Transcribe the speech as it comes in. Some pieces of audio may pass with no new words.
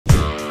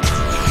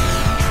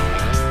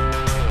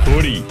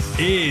footy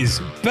is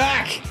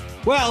back.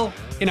 Well,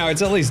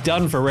 it's at least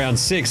done for round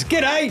 6.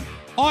 G'day,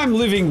 I'm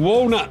Living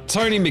Walnut,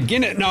 Tony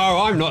McGuinness. No,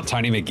 I'm not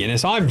Tony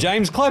McGuinness. I'm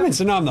Jaymz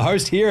Clements, and I'm the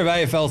host here of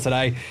AFL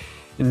Today.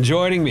 And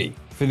joining me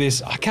for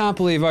this, I can't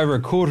believe over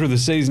a quarter of the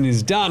season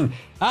is done.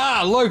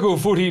 Local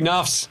footy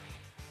nuffs.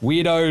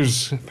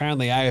 Weirdos,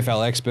 apparently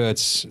AFL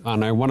experts. I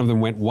know one of them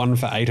went 1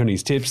 for 8 on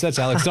his tips. That's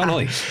Alex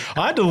Donnelly.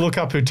 I had to look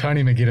up who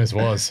Tony McGuinness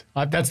was.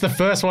 That's the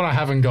first one I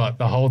haven't got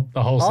the whole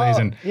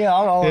season.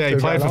 Yeah, he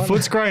played for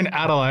Footscray in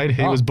Adelaide.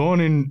 He was born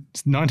in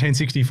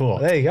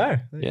 1964. There you go.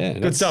 Yeah,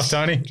 good stuff,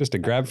 Tony. Just a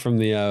grab from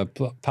the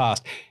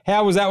past.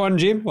 How was that one,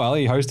 Jim? Well,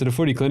 he hosted a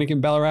footy clinic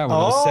in Ballarat when I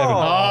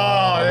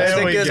was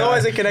 7. There's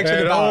always a connection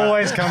to It Ballarat.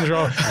 always comes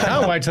wrong.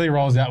 Can't wait till he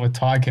rolls out with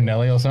Ty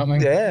Connelly or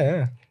something.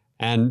 Yeah.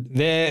 And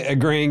they're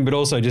agreeing, but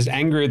also just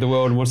angry at the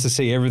world and wants to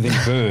see everything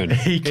burn.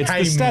 It's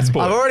the stats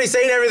board. I've already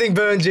seen everything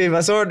burn, Jim. I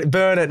saw it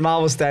burn at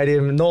Marvel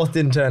Stadium. North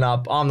didn't turn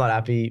up. I'm not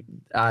happy.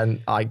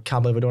 And I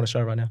can't believe we're doing a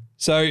show right now.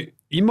 So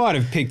you might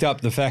have picked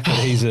up the fact that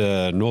he's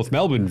a North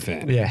Melbourne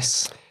fan.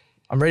 Yes.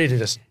 I'm ready to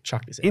just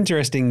chuck this in.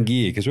 Interesting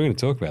gear, because we're going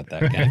to talk about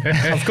that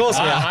game. Of course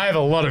we are. I have a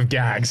lot of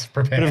gags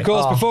prepared. But of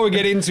course, before we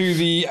get into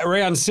the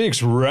round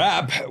 6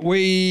 wrap,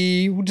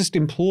 we will just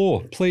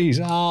implore,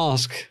 please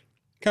ask,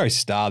 go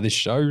star this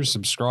show,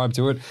 subscribe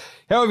to it.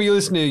 However you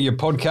listen to your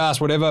podcast,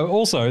 whatever.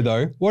 Also,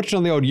 though, watch it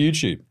on the old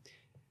YouTube.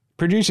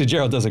 Producer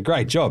Gerald does a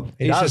great job.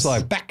 He's just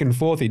like back and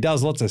forth. He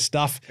does lots of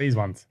stuff. These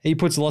ones. He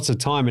puts lots of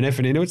time and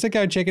effort into it. So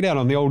go check it out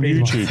on the old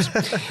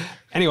YouTubes.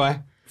 Anyway,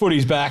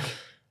 footy's back.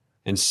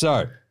 And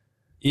so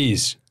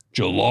is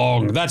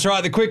Geelong. That's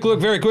right. The quick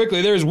look very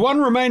quickly. There is one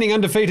remaining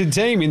undefeated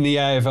team in the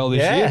AFL this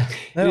year.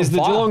 It is the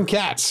Geelong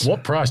Cats.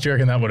 What price do you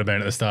reckon that would have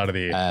been at the start of the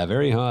year?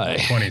 Very high.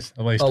 20s,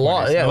 at least A 20s.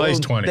 lot, yeah. At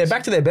least 20s. They're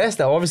back to their best.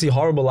 They were obviously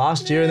horrible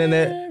last year, and then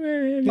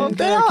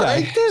they're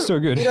okay. Still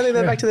good. You don't think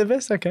they're back to their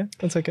best? Okay,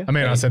 that's okay. I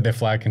mean, I said they're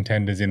flag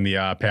contenders in the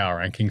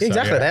power rankings.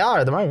 Exactly, so, yeah. they are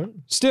at the moment.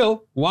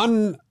 Still,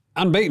 one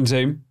unbeaten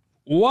team,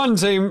 one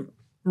team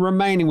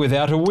remaining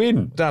without a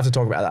win. Don't have to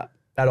talk about that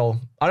at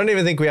all. I don't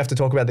even think we have to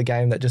talk about the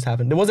game that just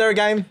happened. Was there a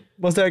game?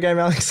 Was there a game,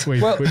 Alex? We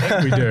do.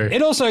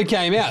 It also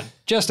came out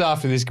just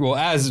after this, well,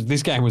 as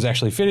this game was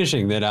actually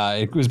finishing, that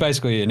it was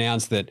basically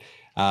announced that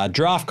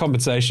draft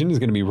compensation is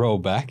going to be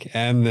rolled back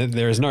and that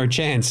there is no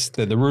chance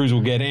that the Roos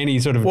will get any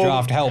sort of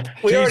draft help.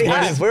 We already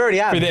have. For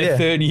their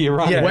third year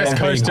run. Yeah. West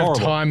Coast have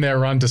horrible. timed their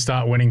run to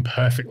start winning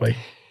perfectly.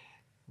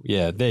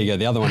 Yeah, there you go.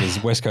 The other one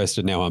is West Coast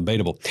are now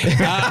unbeatable. They're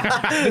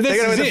going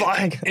to win the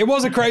flag. It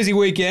was a crazy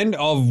weekend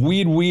of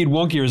weird,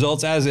 wonky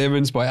results, as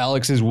evidenced by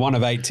Alex's 1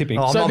 of 8 tipping.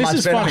 Oh, So not this much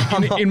is better.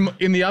 funny.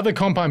 In the other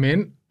comp I'm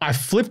in, I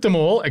flipped them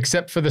all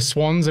except for the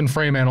Swans and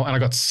Fremantle, and I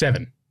got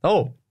 7.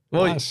 Oh,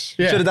 well, Nice.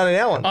 you should have done it in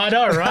our one. I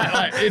know, right?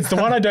 Like, it's the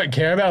one I don't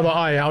care about.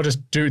 Like, I'll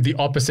just do the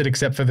opposite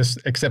except for the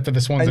Swans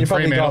and you're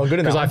probably Fremantle going good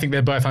because enough. I think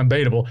they're both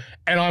unbeatable.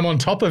 And I'm on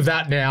top of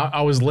that now.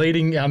 I was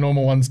leading our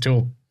normal ones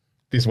till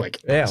this week.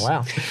 Yeah,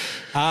 wow.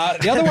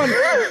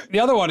 The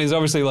other one is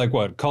obviously like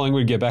what?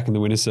 Collingwood get back in the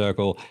winner's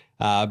circle.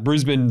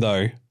 Brisbane,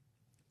 though,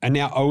 are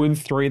now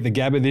 0-3 at the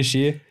Gabba this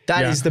year.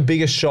 That is the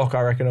biggest shock,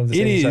 I reckon, of the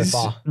It season is so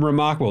far.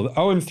 remarkable.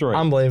 0-3.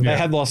 Unbelievable. They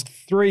had lost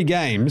 3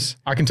 games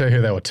I can tell you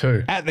who they were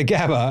too. at the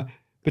Gabba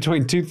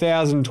between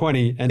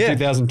 2020 and Yeah.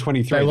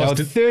 2023. They lost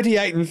were it-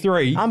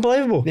 38-3.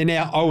 Unbelievable. They're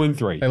now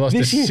 0-3. They lost to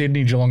this year.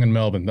 Sydney, Geelong, and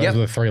Melbourne. Those Yep. were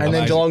the 3 And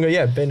then losses. Geelong,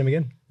 beat them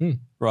again.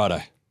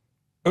 Righto.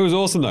 It was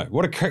awesome, though.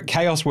 What a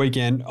chaos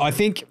weekend. I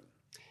think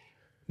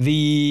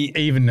the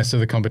Evenness of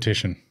the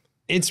competition.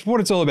 it's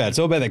what it's all about. It's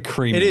all about the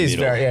creamy It is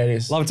middle. it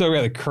is. Love to talk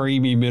about the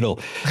creamy middle.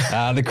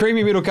 The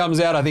creamy middle comes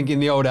out, I think, in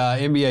the old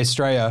NBA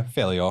Australia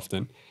fairly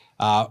often.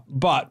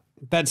 But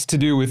that's to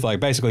do with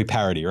like basically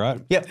parody, right?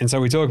 Yep. And so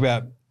we talk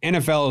about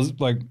NFL's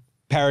like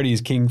parody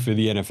is king for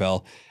the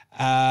NFL.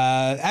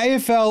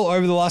 AFL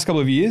over the last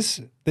couple of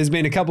years, there's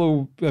been a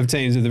couple of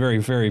teams at the very,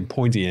 very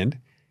pointy end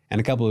and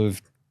a couple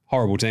of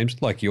horrible teams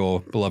like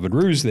your beloved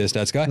Roos, their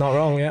stats guy. Not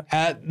wrong, yeah.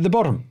 At the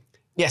bottom.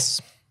 Yes.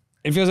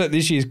 It feels like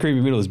this year's creamy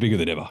middle is bigger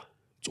than ever.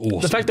 It's awesome.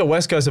 The fact that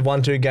West Coast have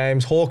won 2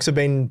 games, Hawks have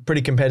been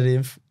pretty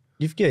competitive.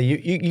 You're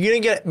going to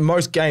get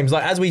most games.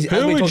 Like as we Who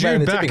talked would about you in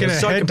the back tipping, in a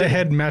it's so competitive.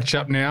 head-to-head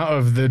matchup now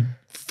of the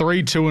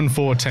 3, 2, and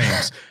 4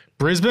 teams?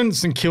 Brisbane,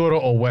 St Kilda,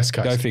 or West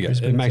Coast? Go figure.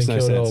 It makes no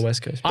Kilda sense. or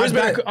West Coast.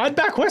 I'd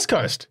back West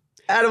Coast.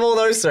 Out of all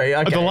those 3,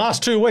 okay. But the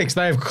last 2 weeks,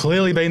 they have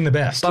clearly been the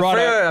best. But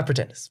Righto. Freo are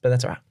pretenders, but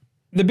that's all right.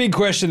 The big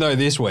question, though,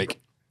 this week,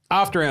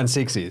 after round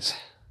 6 is,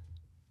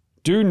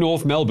 do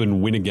North Melbourne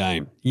win a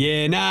game?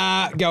 Yeah,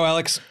 nah. Go,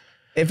 Alex.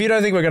 If you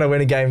don't think we're going to win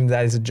a game,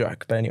 that is a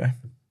joke. But anyway.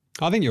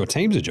 I think your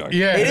team's a joke.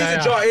 Yeah, It they is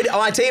a are. joke.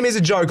 My team is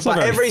a joke, not but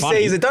very every funny,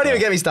 season, don't even but-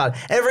 get me started.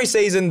 Every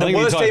season, the think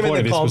the worst entire team in point the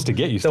of this comp, was to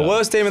get you the started.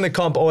 worst team in the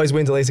comp always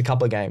wins at least a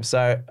couple of games.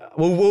 So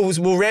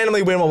we'll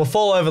randomly win one. We'll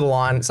fall over the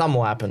line. Something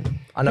will happen.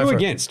 I know Who for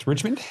against?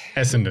 Richmond?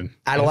 Essendon.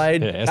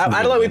 Adelaide. Yeah, Essendon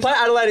Adelaide. We against. play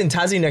Adelaide in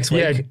Tassie next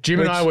week. Yeah, Jim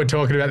and I were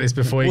talking about this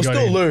before you We'll got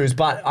still in. lose,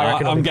 but I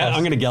reckon I'm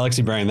going to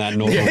Galaxy Brain that.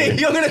 North.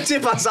 You're going to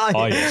tip us, aren't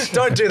you? Oh, yes.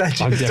 Don't do that,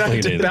 Jim. I'm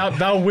definitely Don't do gonna that.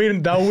 They'll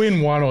win. They'll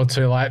win one or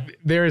two. Like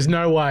there is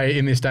no way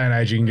in this day and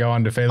age you can go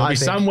undefeated. There'll be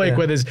some week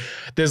where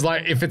there's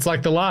like if it's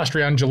like the last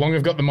round, Geelong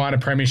have got the minor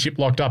premiership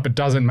locked up. It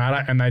doesn't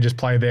matter, and they just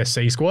play their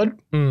C squad.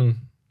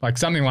 Like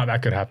something like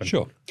that could happen.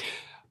 Sure.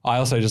 I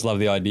also just love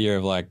the idea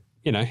of like,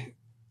 you know,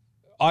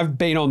 I've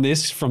been on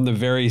this from the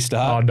very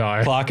start. Oh,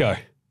 no. Clarko,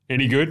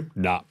 any good?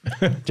 Nah.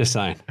 Just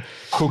saying.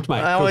 Cooked,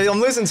 mate. Cooked.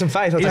 I'm losing some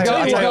faith. I'll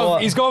tell you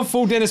what. He's gone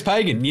full Dennis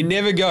Pagan. You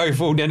never go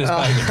full Dennis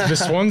Pagan. The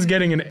Swans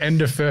getting an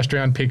end of first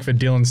round pick for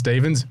Dylan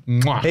Stevens.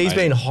 Mwah. He's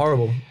been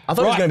horrible. I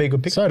thought it was going to be a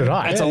good pick. So did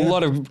I. That's a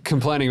lot of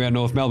complaining about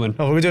North Melbourne.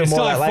 Oh, we're doing It's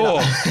more of time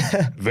that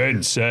later. for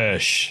Then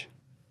SESH.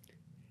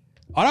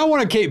 I don't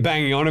want to keep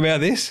banging on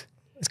about this,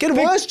 It's getting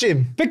worse,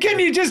 Jim. but can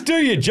you just do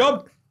your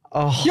job?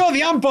 Oh. You're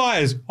the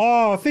umpires.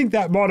 Oh, I think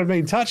that might have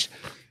been touched.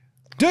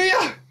 Do you?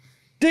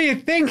 Do you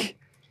think?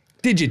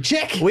 Did you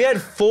check? We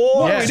had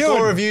 4 are we score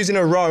doing? reviews in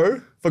a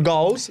row for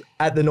goals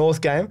at the North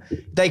game.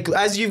 They,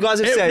 as you guys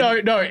have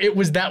said, No, it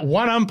was that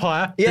one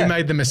umpire Yeah. who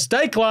made the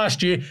mistake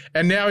last year,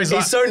 and now he's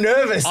like, he's so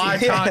nervous. I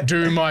Yeah. can't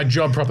do my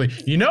job properly.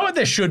 You know what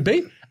there should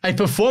be? A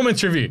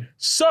performance review.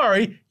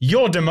 Sorry,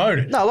 you're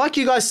demoted. No, like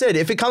you guys said,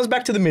 if it comes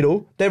back to the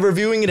middle, they're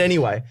reviewing it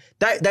anyway.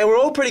 They were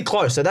all pretty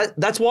close, so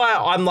that's why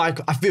I'm like,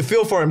 I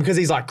feel for him because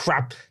he's like,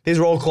 crap, these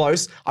are all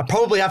close. I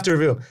probably have to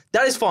review them.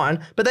 That is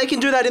fine, but they can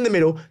do that in the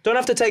middle. Don't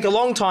have to take a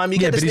long time. You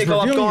get the but he's sticker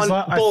up, reviewing gone, his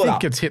I ball it think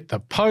up. it's hit the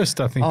post.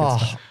 I think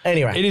it's...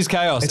 Anyway, It is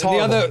chaos. It's The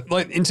horrible. other,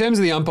 like in terms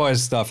of the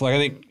umpires stuff, like I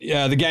think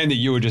the game that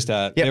you were just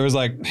at, there was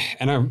like,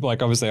 and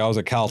obviously I was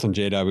at Carlton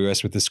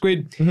GWS with the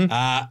Squid.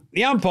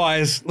 The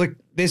umpires, like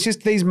there's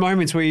just these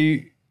moments where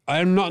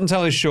I'm not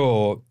entirely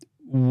sure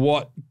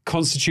what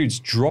constitutes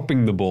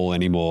dropping the ball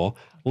anymore,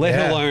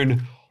 let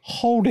alone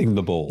holding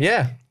the ball.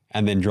 Yeah.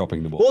 And then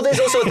dropping the ball. Well, there's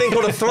also a thing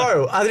called a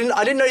throw. I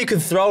didn't know you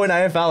could throw in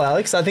AFL,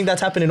 Alex. I think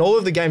that's happened in all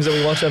of the games that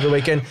we watched over the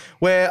weekend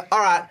where, all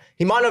right,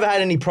 he might not have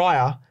had any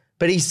prior,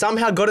 but he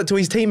somehow got it to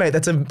his teammate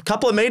that's a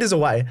couple of meters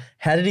away.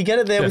 How did he get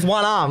it there with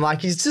one arm?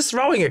 Like, he's just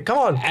throwing it. Come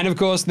on. And of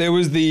course, there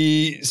was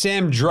the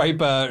Sam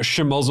Draper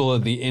schmozzle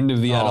at the end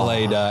of the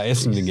Adelaide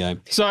Essendon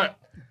game. So...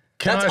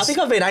 I think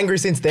I've been angry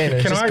since then.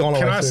 It's just gone away.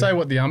 Can I say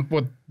what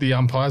the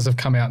umpires have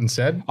come out and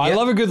said? I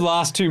love a good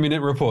last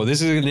 2-minute report.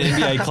 This is an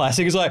NBA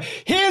classic. It's like,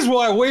 here's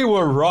why we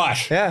were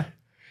right. Yeah.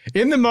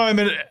 In the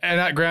moment, and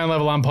at ground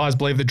level, umpires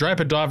believe that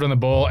Draper dived on the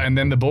ball, and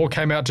then the ball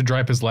came out to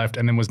Draper's left,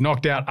 and then was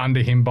knocked out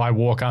under him by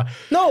Walker.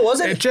 No, it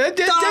wasn't. Shut up,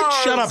 This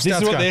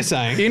is what Statsco. they're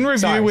saying. In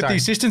review, with sorry. the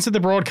assistance of the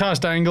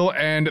broadcast angle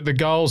and the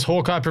goals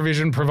Hawkeye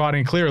provision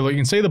providing clear look, you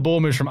can see the ball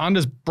moves from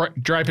under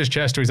Draper's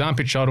chest to his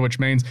armpit shoulder, which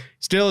means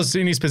still is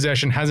in his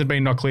possession, hasn't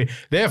been knocked clear.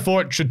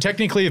 Therefore, it should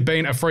technically have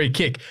been a free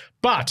kick.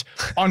 But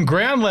on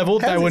ground level,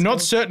 they were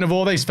not certain of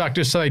all these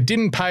factors, so they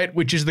didn't pay it,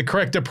 which is the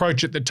correct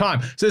approach at the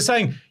time. So they're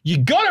saying, you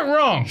got it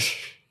wrong,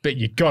 but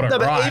you got it No,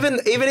 but right. even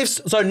if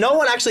so, no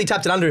one actually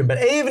tapped it under him.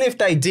 But even if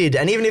they did,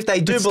 and even if they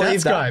do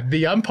believe that,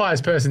 the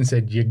umpire's person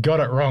said, you got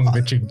it wrong,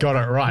 but you got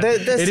it right.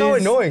 they're so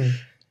annoying.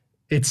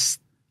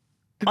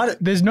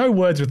 There's no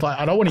words with like,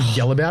 I don't want to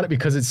yell about it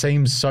because it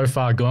seems so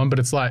far gone, but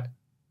it's like,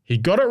 he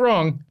got it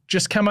wrong.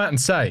 Just come out and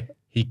say,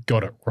 he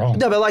got it wrong.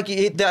 No, but like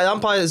the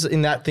umpires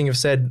in that thing have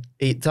said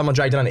someone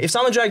dragged it under. If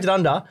someone dragged it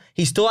under,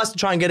 he still has to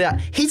try and get it out.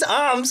 His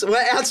arms were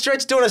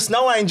outstretched doing a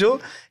snow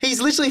angel. He's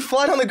literally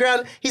flat on the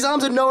ground. His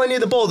arms are nowhere near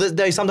the ball.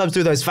 They sometimes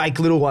do those fake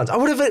little ones.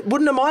 Wouldn't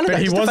have minded But that.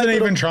 he Just a wasn't fake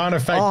even little- trying to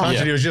fake punch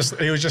it. He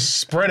was just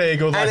spread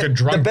eagled like And a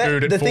drunk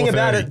dude at 4:30. The thing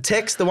about it,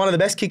 Tex, one of the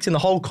best kicks in the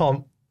whole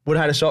comp, would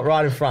have had a shot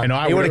right in front.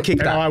 And he would have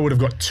kicked that. I would have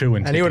got 2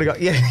 and And he would have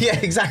got, yeah,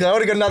 exactly. I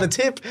would have got another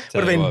tip.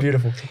 Would have been what.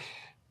 beautiful.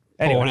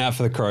 Pouring out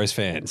for the Crows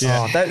fans.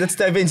 They've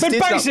been But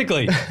stitched up.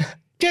 basically,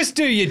 just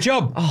do your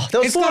job. There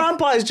was four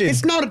umpires, Jim.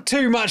 It's not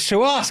too much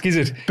to ask, is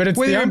it? But it's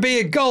whether the it be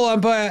a goal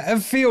umpire, a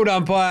field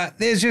umpire,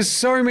 there's just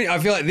so many. I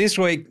feel like this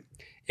week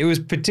it was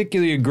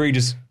particularly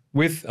egregious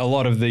with a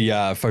lot of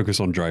the focus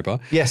on Draper.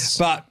 Yes.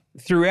 But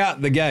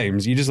throughout the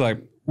games, you just like,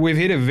 we've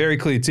hit a very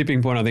clear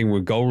tipping point, I think,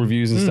 with goal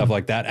reviews and stuff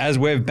like that, as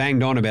we've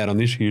banged on about on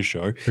this year's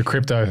show. The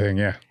crypto thing,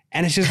 yeah.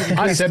 And it's just,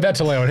 I said that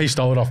to Leo and he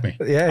stole it off me.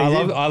 Yeah, I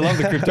love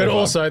the crypto. But vibe.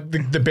 also,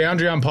 the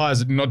boundary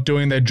umpires not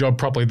doing their job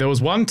properly. There was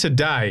one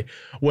today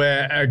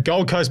where a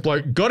Gold Coast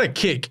bloke got a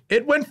kick.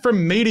 It went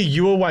from me to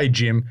you away,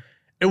 Jim.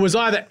 It was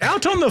either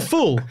out on the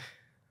full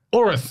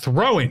or a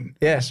throw-in.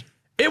 Yes.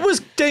 It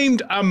was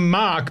deemed a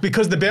mark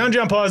because the boundary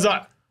umpire's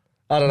like,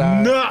 I don't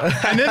know. no.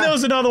 And then there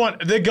was another one.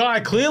 The guy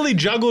clearly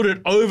juggled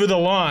it over the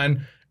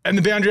line and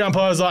the boundary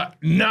umpire's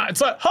like, no. It's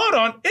like, hold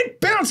on.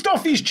 It bounced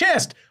off his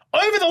chest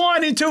over the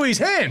line into his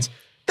hands.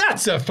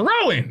 That's a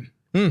throw-in.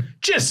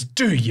 Just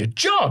do your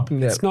job.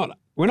 Yeah. It's not,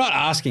 we're not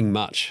asking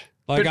much.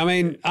 Like, I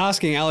mean,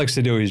 asking Alex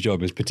to do his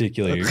job is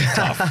particularly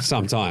tough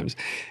sometimes.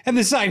 At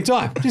the same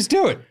time, just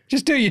do it.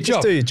 Just do your job.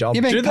 Just do your job.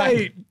 You're being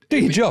paid. Do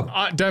your job.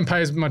 I don't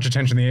pay as much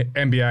attention to the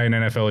NBA and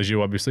NFL as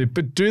you, obviously,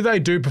 but do they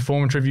do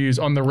performance reviews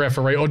on the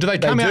referee, or do they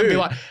come out and be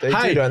like,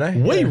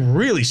 hey, we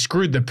really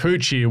screwed the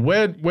pooch here.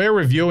 We're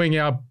reviewing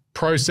our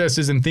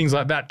processes and things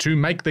like that to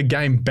make the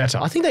game better.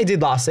 I think they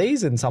did last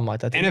season, something like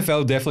that.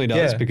 NFL definitely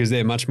does because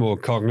they're much more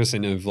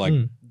cognizant of like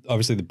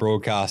obviously the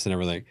broadcast and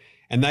everything.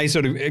 And they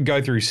sort of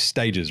go through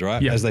stages,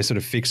 right? As they sort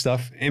of fix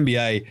stuff.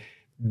 NBA,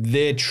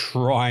 they're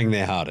trying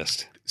their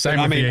hardest. Same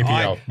with the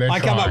EPL. I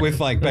come up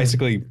with like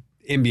basically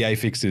NBA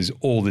fixes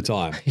all the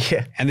time.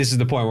 Yeah. And this is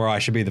the point where I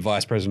should be the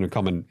vice president of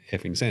common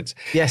effing sense.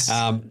 Yes.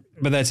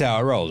 But that's how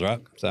it rolls,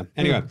 right? So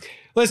anyway,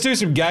 let's do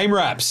some game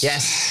wraps.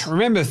 Yes.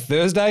 Remember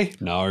Thursday?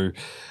 No.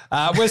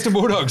 Western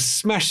Bulldogs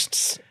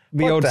smashed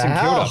the old St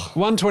Kilda.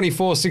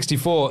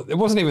 124-64. It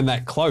wasn't even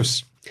that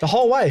close. The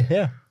whole way,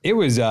 yeah. It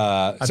was...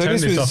 I turned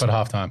this off at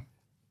halftime.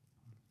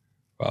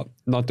 Well,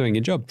 not doing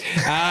your job.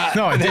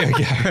 No, I did.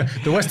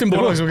 The Western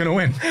Bulldogs were going to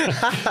win.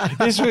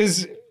 This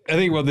was, I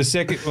think,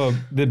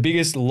 the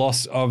biggest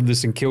loss of the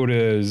St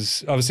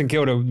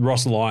Kilda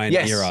Ross Lyon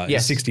era,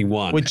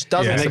 61. Which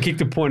doesn't. And they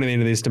kicked a point at the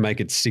end of this to make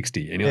it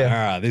 60. And you're like, all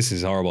right, this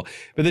is horrible.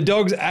 But the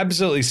Dogs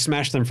absolutely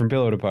smashed them from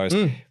pillar to post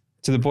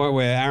to the point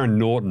where Aaron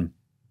Norton,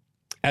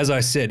 as I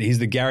said, he's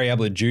the Gary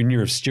Ablett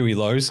Jr. of Stewie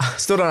Lowe's.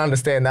 Still don't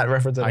understand that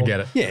reference at all. I get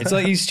it. Yeah, it's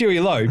like he's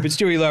Stewie Lowe, but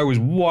Stewie Lowe was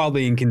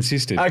wildly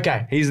inconsistent.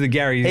 Okay. He's the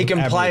Gary He can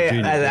Ablett play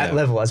Jr. at that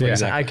level as well.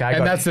 Exactly. Okay,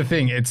 and that's the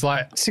thing. It's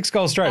like 6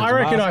 goals straight. I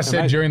reckon I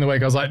said during the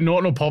week, I was like,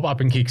 Norton will pop up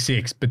and kick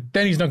 6, but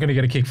then he's not going to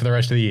get a kick for the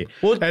rest of the year.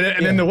 Well,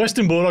 and then the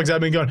Western Bulldogs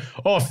have been going,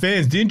 oh,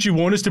 fans, didn't you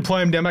want us to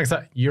play him down back? It's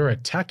like, you're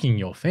attacking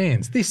your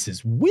fans. This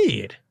is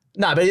weird.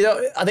 No, but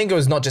I think it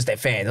was not just their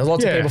fans. There was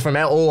lots of people from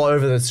all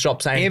over the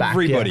shop saying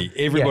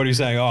everybody's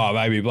saying, oh,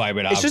 maybe blame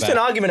it up. It's just an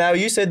argument, Al.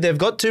 You said they've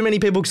got too many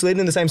people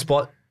sleeping in the same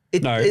spot.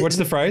 What's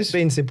the phrase?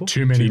 Being simple.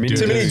 Too many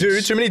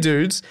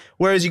dudes.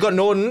 Whereas you got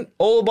Norton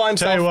all by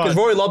himself because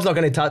Rory Lobb's not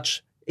going to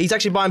touch. He's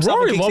actually by himself.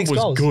 Rory and Lobb was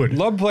goals. good.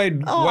 Lobb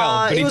played well,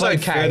 but he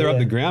played further up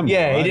the ground.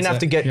 Yeah, more, right? he didn't have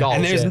to get goals.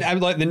 And there's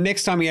like the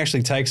next time he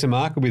actually takes a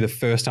mark will be the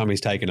first time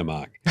he's taken a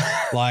mark.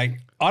 Like,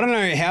 I don't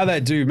know how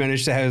that dude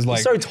managed to have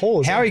he's so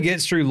tall. How he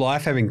gets through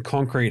life having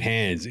concrete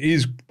hands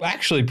is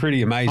actually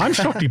pretty amazing. I'm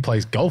shocked he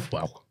plays golf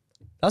well.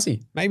 Does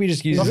he? Maybe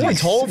just uses he's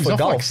tall for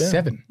golf. Like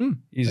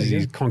 7. Uses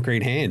his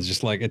concrete hands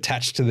just like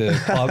attached to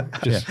the club,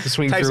 just to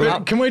swing through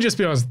it. Can we just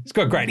be honest? It's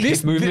got great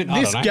hip movement.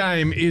 This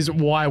game is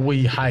why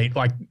we hate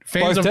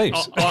fans both of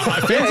teams.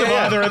 Fans of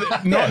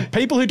either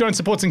people who don't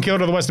support St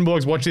Kilda or the Western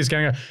Bulldogs watch this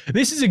game and go,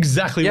 this is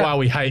exactly why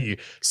we hate you.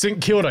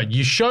 St Kilda,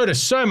 you showed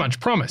us so much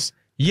promise.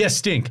 Yes,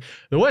 stink.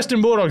 The Western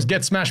Bulldogs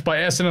get smashed by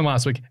Essendon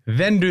last week,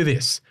 then do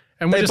this.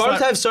 And they both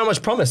have so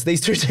much promise.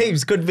 These two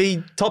teams could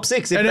be top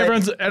 6. And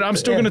I'm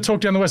still going to talk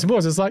down the Western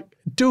Bulldogs. It's like,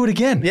 do it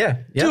again. Yeah.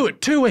 Do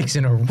it 2 weeks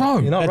in a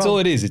row. That's all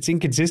it is. It's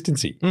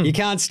inconsistency. You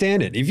can't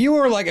stand it. If you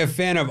were like a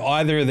fan of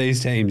either of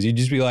these teams, you'd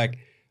just be like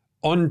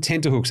on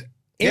tenterhooks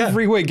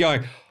every week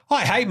going,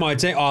 I hate my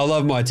team. I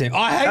love my team.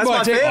 I hate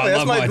my team. I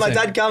love my team. My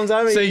dad comes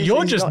home. So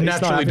you're just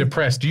naturally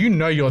depressed. You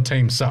know your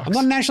team sucks. I'm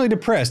not naturally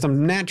depressed.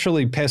 I'm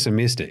naturally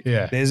pessimistic.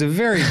 Yeah. There's a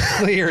very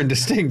clear and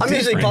distinct difference. I'm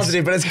usually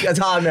positive, but it's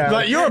hard now.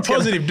 Like, you're a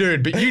positive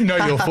dude, but you know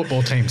your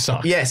football team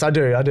sucks. Yes, I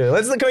do.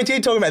 Can we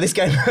keep talking about this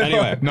game?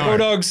 Anyway,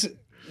 Bulldogs,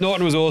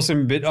 Norton was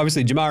awesome, but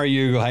obviously Jamari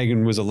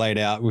Ugle-Hagan was a laid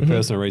out with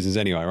personal reasons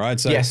anyway, right?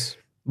 So yes,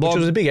 which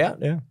was a big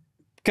out,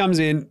 comes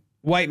in.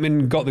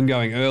 Waitman got them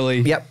going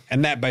early. Yep.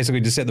 And that basically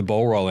just set the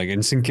ball rolling.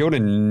 And St Kilda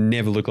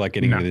never looked like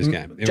getting into this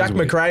game. Jack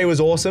McRae was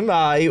awesome.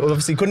 He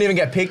obviously couldn't even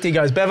get picked. He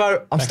goes,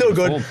 Bevo, I'm still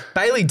good. Form.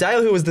 Bailey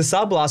Dale, who was the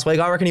sub last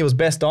week, I reckon he was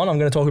best on. I'm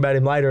going to talk about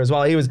him later as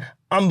well. He was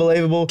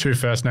unbelievable. 2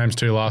 first names,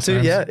 2 last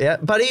names. Yeah.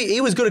 But he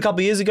was good a couple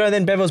of years ago.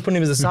 Then Bevo was putting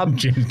him as a sub.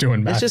 Jim's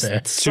doing math just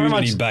there. Too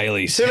many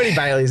Baileys. Too many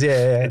Baileys,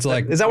 yeah. It's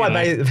like, is that why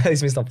Bailey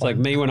Smith's not playing?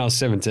 It's like me when I was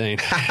 17.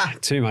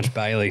 Too much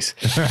Baileys.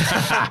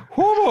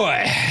 Oh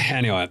boy.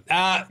 Anyway,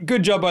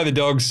 good job by the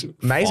Dogs.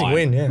 Amazing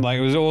win, yeah. Like,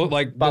 it was all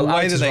like the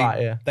way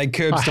that they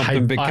curb stomped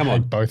them, but come on. I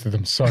hate both of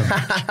them so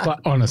much. Like,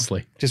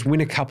 honestly. Just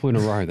win a couple in a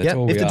row. That's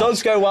all we If the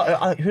Dogs go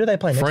well, who do they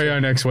play next week?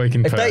 Freo next week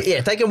in Perth.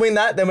 If they can win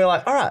that, then we're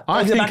like, all right.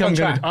 I think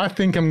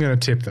I'm going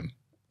to tip them.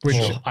 Which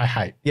I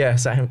hate. Yeah,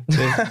 same.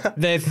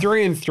 They're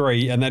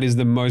 3-3, and that is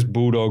the most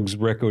Bulldogs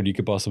record you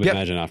could possibly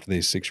imagine after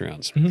these 6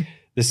 rounds.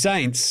 The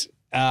Saints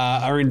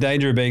are in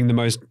danger of being the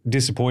most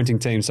disappointing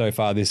team so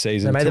far this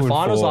season. They made the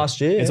finals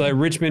last year. It's like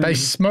Richmond. They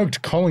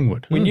smoked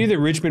Collingwood. We knew that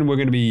Richmond were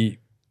going to be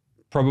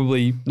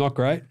probably not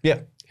great.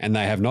 Yeah. And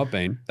they have not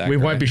been that We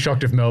great. won't be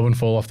shocked if Melbourne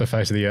fall off the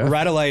face of the earth.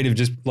 Adelaide have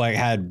just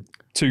had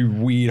 2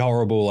 weird,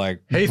 horrible,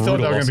 He thought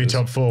they were going to be losses.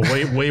 top 4.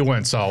 We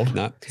weren't sold.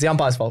 No. It's the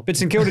umpire's fault. But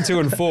St Kilda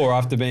 2-4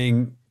 after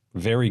being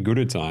very good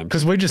at times.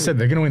 Because we just said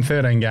they're going to win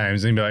 13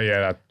 games and be like,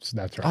 yeah,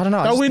 that's right. I don't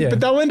know. They'll win, but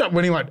they'll end up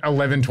winning like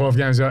 11, 12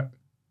 games. Like,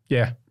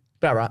 yeah.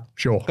 About right.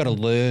 Sure. Got to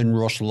learn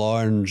Ross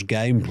Lyon's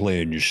game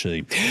plan, you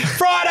see.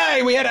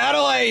 Friday, we had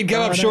Adelaide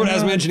come up short,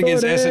 as mentioned,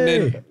 against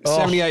Essendon.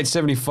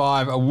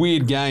 78-75, a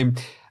weird game.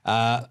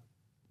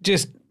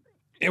 Just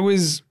it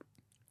was.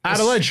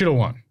 Adelaide should have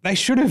won. They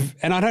should have,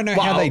 and I don't know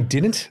how they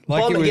didn't.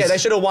 Like they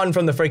should have won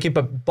from the free kick,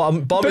 but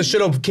Bombers should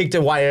have kicked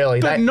it way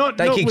early. But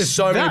they kicked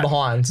so many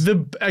behinds.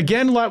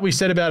 Again, like we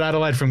said about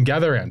Adelaide from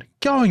gather round,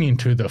 going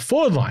into the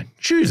forward line,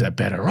 choose a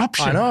better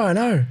option. I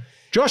know.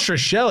 Josh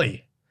Rochelle.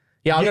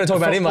 Yeah, I'm going to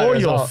talk about him later.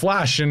 All your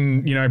flash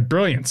and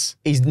brilliance.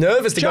 He's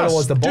nervous to go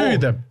towards the ball. Do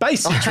the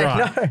basics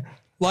right. I know.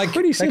 Like,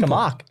 pretty simple. Take a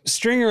mark.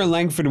 Stringer and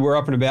Langford were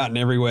up and about and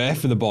everywhere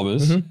for the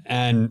Bombers,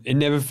 and it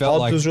never felt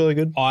like was really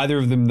good. Either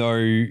of them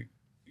though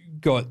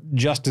got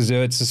just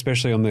desserts,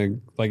 especially on the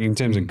in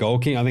terms of goal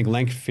king. I think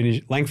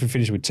Langford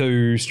finished with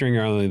 2,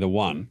 Stringer only the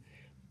 1,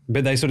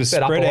 but they sort of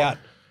spread out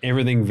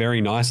everything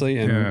very nicely,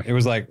 and it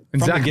was like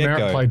and from Zach the get-go.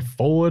 Merritt played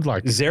forward.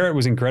 Like Zerrett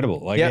was incredible.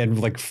 Like he had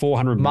like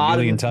 400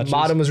 million touches.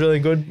 Martin was really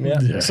good.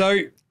 Yeah. So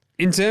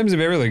in terms of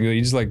everything, you're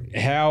just like,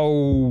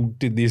 how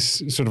did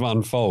this sort of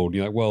unfold?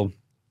 You're like, well,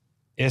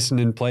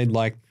 Essendon played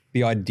like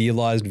the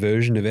idealized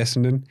version of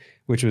Essendon,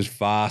 which was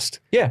fast,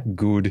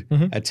 good,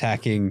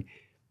 attacking,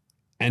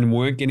 and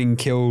weren't getting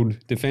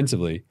killed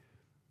defensively.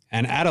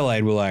 And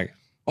Adelaide were like,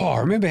 oh,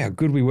 remember how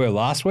good we were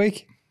last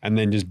week? And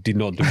then just did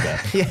not do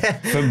that.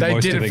 They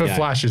did it for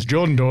flashes.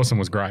 Jordan Dawson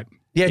was great.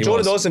 Yeah,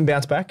 Jordan Dawson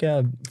bounced back,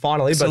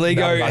 finally.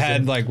 Saligo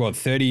had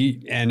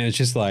 30, and it's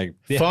just like...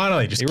 Yeah,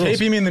 finally, just keep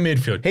him in the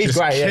midfield. He's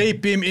great,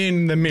 keep him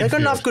in the midfield. They've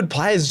got enough good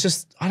players,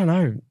 just, I don't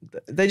know.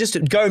 They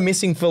just go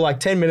missing for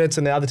like 10 minutes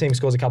and the other team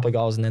scores a couple of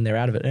goals and then they're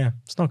out of it. Yeah,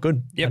 it's not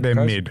good. Yep, they're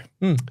mid.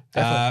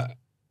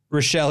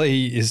 Rochelle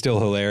is still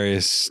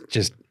hilarious.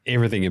 Just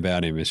everything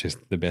about him is just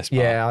the best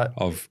part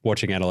of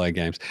watching Adelaide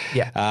games.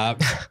 Yeah.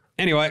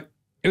 Anyway,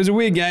 it was a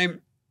weird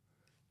game.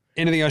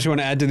 Anything else you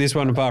want to add to this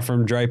one apart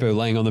from Draper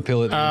laying on the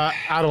pill?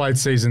 Adelaide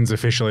season's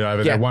officially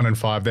over. They're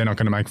 1-5. They're not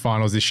going to make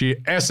finals this year.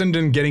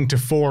 Essendon getting to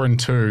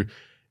 4-2.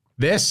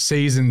 Their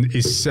season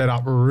is set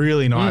up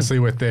really nicely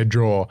with their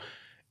draw.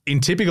 In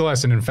typical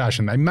Essendon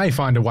fashion, they may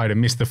find a way to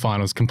miss the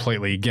finals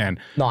completely again.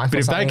 But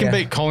if they can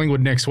beat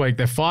Collingwood next week,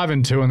 they're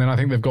 5-2, and then I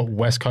think they've got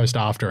West Coast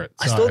after it.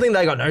 I still think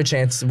they got no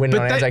chance winning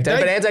on Anzac Day.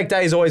 But Anzac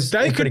Day is always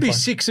they could be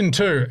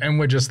 6-2, and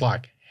we're just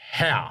like,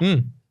 how?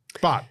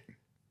 But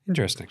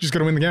interesting. Just got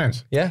to win the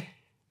games. Yeah.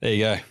 There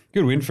you go.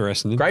 Good win for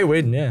Essendon. Great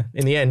win, yeah.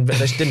 In the end, but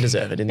they didn't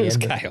deserve it in the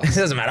end. Chaos. It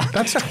doesn't matter.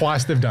 That's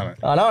twice they've done it.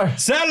 I know.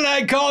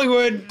 Saturday,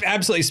 Collingwood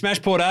absolutely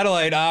smashed Port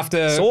Adelaide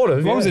after... Sort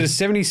of, What was it, a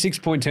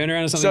 76-point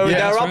turnaround or something? So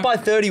they were up by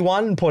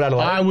 31, Port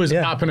Adelaide. I was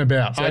up and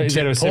about. So I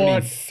said it was a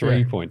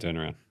 73-point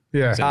turnaround.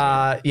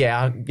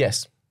 Yeah.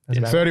 Yes.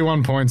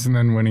 31 points and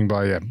then winning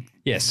by,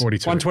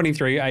 42.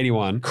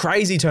 123-81.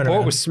 Crazy turnaround.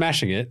 Port was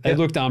smashing it. They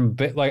looked They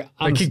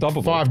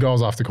unstoppable. kicked 5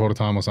 goals after quarter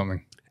time or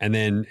something. And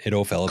then it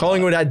all fell apart.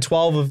 Collingwood had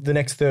 12 of the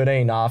next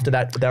 13. After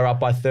that, they were up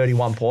by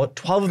 31 Port.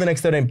 12 of the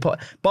next 13.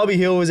 Bobby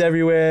Hill was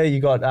everywhere. You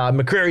got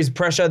McCreary's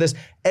pressure.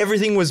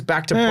 Everything was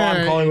back to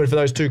prime Collingwood for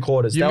those 2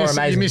 quarters. They were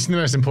amazing. You're missing the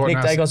most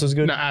important Nick Dacos was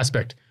good.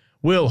 aspect.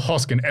 Will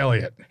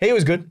Hoskin-Elliott. He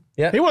was good.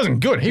 Yeah. He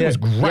wasn't good. He was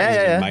great.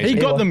 Yeah. He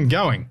got them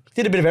going.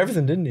 He did a bit of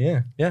everything, didn't he?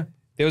 Yeah.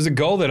 There was a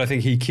goal that I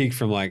think he kicked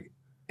from like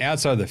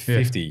outside the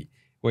 50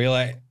 where you're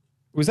like,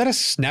 was that a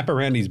snap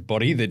around his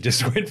body that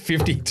just went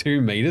 52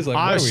 metres? Like,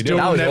 I still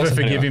never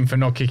forgive him for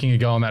not kicking a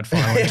goal in that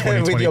final in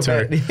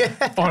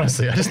 2022.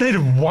 Honestly, I just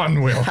needed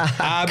one, Will.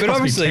 But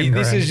obviously,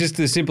 this is just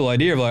the simple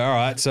idea of like, all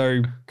right,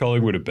 so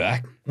Collingwood are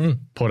back.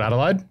 Port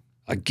Adelaide?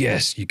 I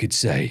guess you could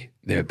say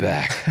they're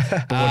back.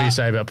 But what do you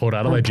say about Port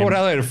Adelaide, Jim? Port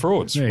Adelaide are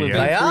frauds.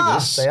 They are. I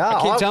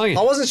keep telling you.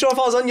 I wasn't sure if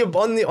I was on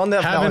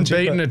that. Haven't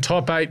beaten a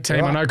top 8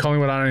 team. I know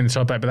Collingwood aren't in the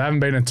top 8, but they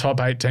haven't beaten a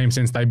top 8 team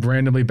since they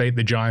randomly beat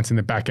the Giants in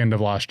the back end of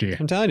last year.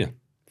 I'm telling you.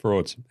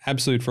 Frauds.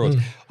 Absolute frauds.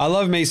 I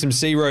love me some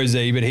C.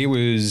 Rosé, but he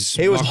was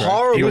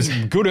horrible. He was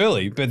good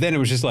early, but then it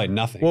was just like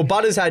nothing. Well,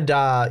 Butters had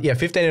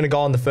 15 and a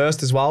goal in the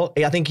first as well.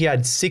 I think he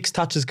had 6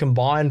 touches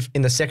combined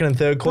in the second and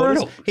third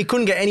quarters. Brutal. He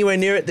couldn't get anywhere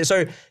near it.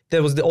 So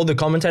there was all the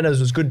commentators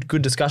was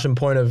good discussion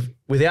point of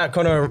without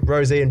Connor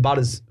Rosé and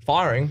Butters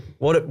firing,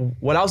 what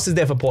else is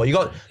there for Port? You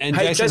got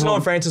Jason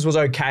Horne-Francis was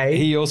okay.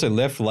 He also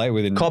left late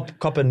with an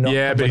Copper.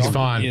 Yeah, but he's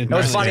fine. It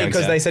was funny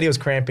because they said he was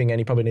cramping and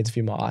he probably needs a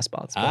few more ice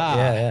baths.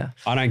 Yeah.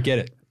 I don't get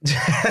it.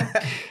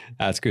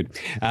 That's good.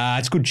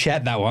 It's good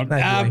chat, that one.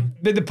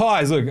 But the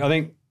Pies, look, I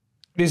think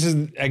this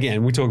is,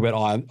 again, we talk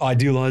about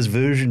idealized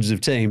versions of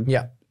teams.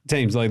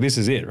 Like, this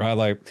is it, right?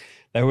 Like,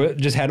 they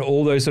just had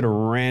all those sort of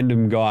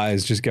random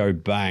guys just go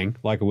bang,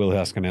 like a Will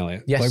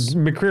Hoskin-Elliott. Yes. Like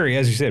McCreary,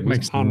 as you said,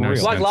 was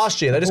unreal. Like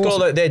last year, they just got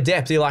all their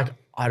depth. You're like,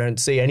 I don't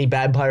see any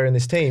bad player in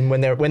this team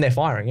when they're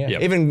firing. Yeah.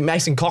 Yep. Even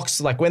Mason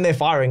Cox, like when they're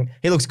firing,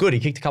 he looks good.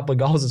 He kicked a couple of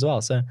goals as well.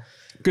 So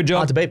good job.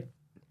 Hard to beat.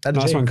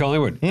 Nice one,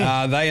 Collingwood. They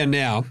are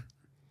now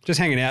just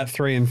hanging out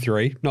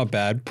 3-3. Not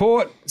bad.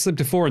 Port slipped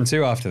to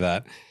 4-2 after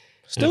that.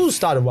 Still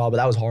started well, but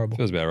that was horrible.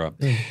 Feels about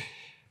right.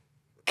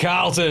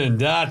 Carlton,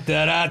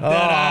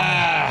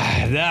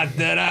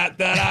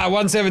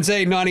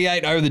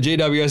 117-98 over the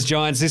GWS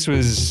Giants. This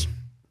was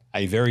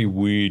a very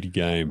weird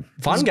game.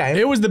 Fun game.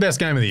 It was the best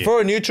game of the year.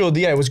 For a neutral,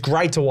 it was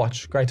great to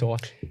watch.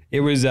 It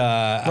was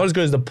not as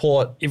good as the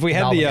Port. If we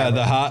had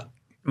the heart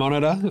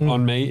monitor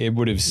on me, it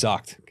would have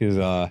sucked because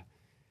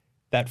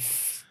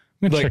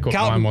Let's Like, check what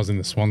Carlton- mine was in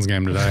the Swans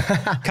game today.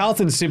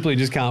 Carlton simply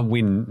just can't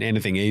win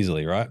anything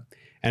easily, right?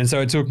 And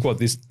so it took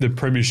the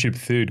premiership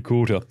third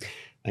quarter,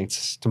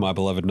 thanks to my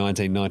beloved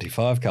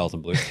 1995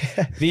 Carlton Blue,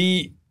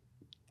 the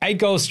 8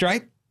 goals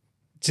straight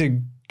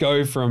to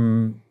go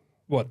from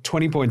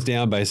 20 points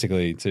down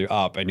basically to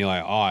up, and you're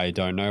like, I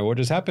don't know what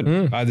just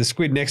happened. The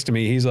squid next to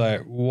me, he's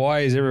like, why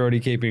is everybody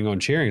keeping on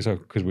cheering? So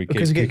because we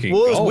keep kicking.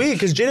 Well, it was goals. weird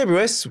because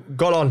GWS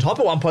got on top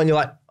at one point. And you're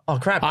like, oh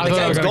crap, I the thought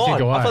they were game's gonna kick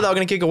gone. away. I thought they were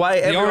going to kick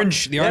away. The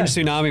orange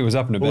tsunami was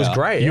up and about. It was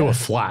great. You yeah. were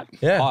flat.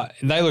 Yeah.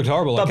 They looked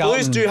horrible. But Like Blues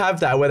Carlton, do have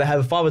that where they have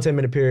a 5 or 10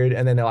 minute period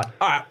and then they're like,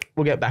 all right,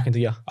 we'll get back into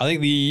gear. I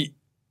think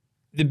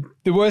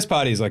the worst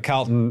part is like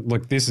Carlton,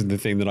 look, this is the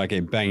thing that I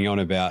keep banging on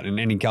about, and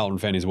any Carlton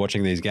fan who's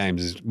watching these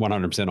games is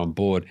 100% on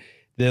board.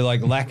 Their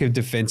like lack of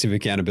defensive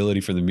accountability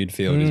from the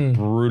midfield is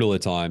brutal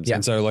at times. Yeah.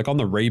 And so like on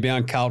the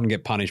rebound, Carlton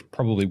get punished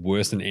probably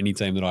worse than any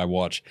team that I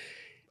watch,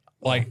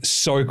 like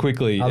so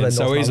quickly and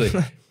so easily.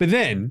 But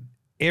then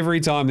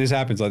every time this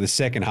happens, like the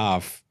second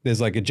half,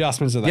 there's like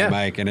adjustments that they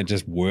make and it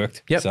just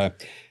worked. Yep. So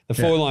the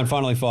forward line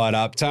finally fired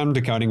up. Tom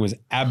de Koning was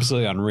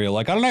absolutely unreal.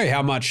 Like I don't know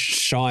how much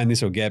shine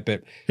this will get,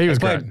 but He was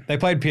great. great. They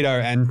played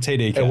Pito and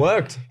TDK. It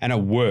worked. And it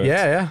worked.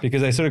 Yeah.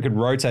 Because they sort of could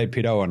rotate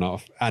Pito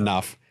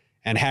enough.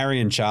 And Harry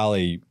and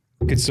Charlie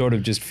could sort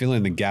of just fill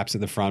in the gaps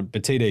at the front.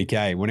 But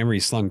TDK, whenever he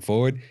slung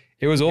forward,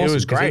 it was awesome. It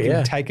was 'cause great, he can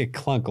yeah. take a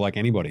clunk like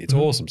anybody. It's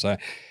awesome. So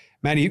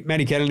Matty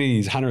Kennedy in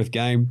his 100th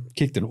game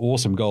kicked an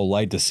awesome goal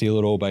late to seal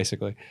it all,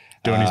 basically.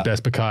 Doing his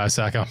best, Bukayo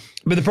Saka.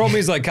 But the problem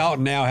is like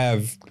Carlton now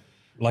have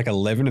like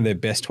 11 of their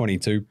best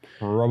 22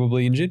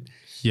 probably injured.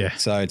 Yeah.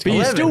 So it's But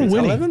you're 11, still is it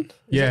winning. 11?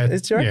 Yeah.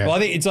 It's right. yeah. Well, I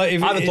think it's like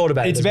if I haven't thought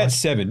about it it's as about much.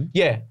 7.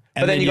 Yeah.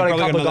 And But then you got a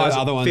probably couple of guys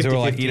other ones who are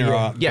like 50-50, in or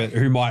out, yeah. but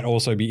who might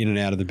also be in and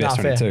out of the best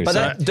Fair. 22.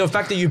 But So the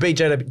fact that you beat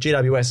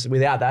GWS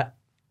without that,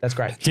 that's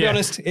great. to be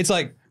honest, it's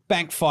like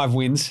bank 5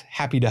 wins,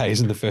 happy days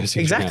in the first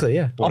 6 Exactly,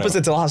 yeah. round. Whatever.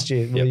 Opposite to last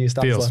year where you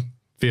started slow.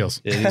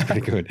 Feels. Yeah, it's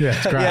pretty good. Yeah,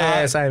 it's great.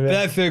 Yeah, same. But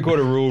Yeah. that third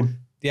quarter ruled.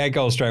 The 8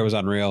 goals straight was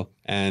unreal.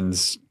 And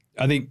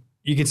I think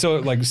you could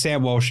sort of like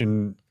Sam Walsh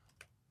and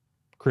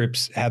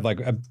Cripps had like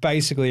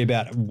basically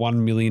about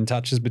 1 million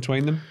touches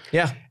between them.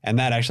 Yeah. And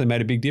that actually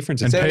made a big difference.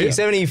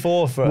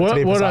 74 for What to be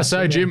did I precise,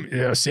 say, yeah. Jim?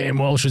 Yeah, Sam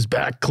Walsh is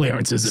back.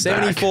 Clearances are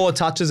back. 74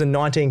 touches and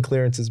 19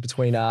 clearances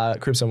between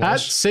Cripps and That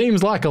Walsh.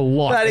 seems like a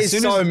lot. That is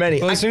so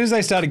many. Well, as soon as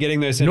they started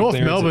getting those centre North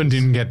clearances, Melbourne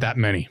didn't get that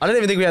many. I don't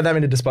even think we had that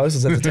many disposals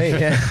as a team.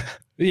 Yeah.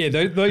 Yeah,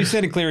 those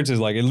centre clearances,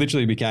 like it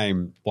literally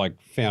became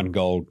like found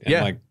gold. And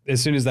Yeah. like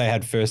as soon as they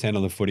had first hand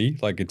on the footy,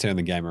 like it turned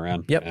the game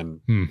around. Yep. And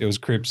it was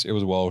Cripps, it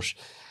was Walsh.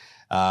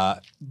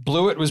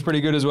 Blewett was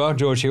pretty good as well,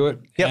 George Hewitt.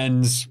 Yep.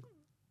 And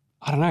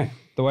I don't know,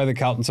 the way that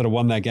Carlton sort of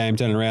won that game,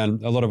 turning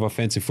around a lot of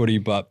offensive footy,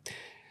 but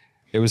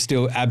it was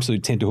still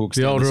absolute tenterhooks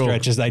The down old the rule.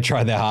 stretch as they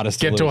tried their hardest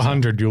Get to lose.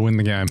 100, you'll win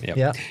the game. Yep.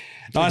 Yeah.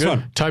 Nice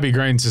one. Toby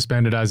Green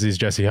suspended, as is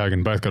Jesse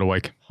Hogan. Both got a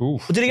week.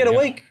 Oof. Did he get a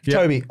week, Yeah.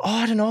 Toby? Oh,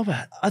 I don't know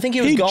about it. I think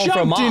he was He going for a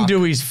jumped mark.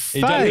 into his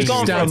face,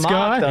 jumped into his stats face.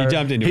 guy. He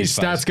jumped into His his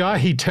stats face. guy.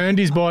 He turned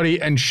his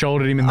body and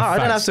shouldered him in the face. I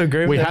don't have to agree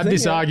with We that had thing,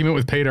 this yeah. argument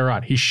with Peter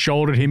Wright. He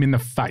shouldered him in the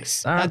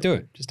face. Don't do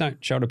it. Just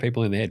don't shoulder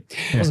people in the head.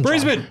 Wasn't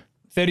Brisbane,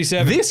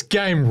 37. This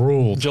game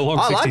ruled. Geelong,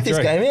 I 63. like this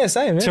game. Yeah,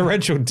 same. Yeah.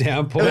 Torrential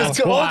downpour. Let's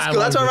go old why I school.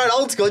 That's love why I wrote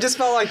old school. It just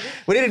felt like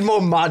we needed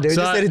more mud. It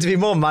So, just needed to be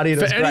more muddy. And it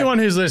For was great. anyone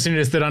who's listening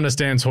to this that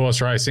understands horse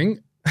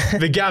racing,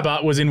 the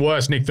Gabba was in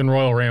worse nick than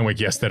Royal Randwick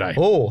yesterday.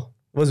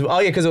 Because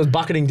it was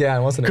bucketing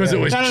down, wasn't it? Because it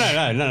was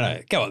No.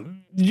 Go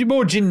on. Your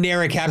more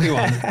generic happy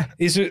one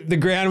is the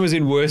ground was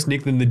in worse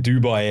nick than the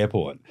Dubai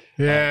airport.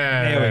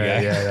 Yeah, There we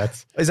go. Yeah,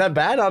 that's. Is that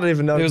bad? I don't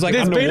even know. It was like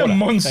There's been a underwater,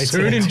 they monsoon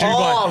said. in Dubai.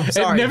 Oh,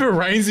 sorry. It never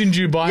rains in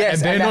Dubai, Yes,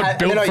 and they're and not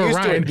built they're not for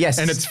used to rain. it. Yes.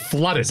 And it's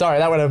flooded. Sorry,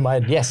 that went over my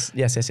head. Yes.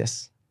 Yeah,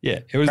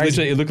 it was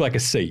literally, it looked like a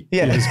sea.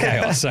 Yeah. It was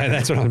chaos. So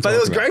that's what I'm But talking it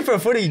was about. great for a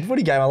footy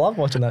game. I love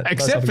watching that.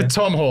 Except for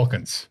Tom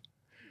Hawkins.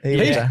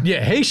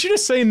 He should have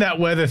seen that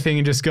weather thing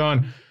and just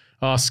gone,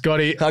 oh,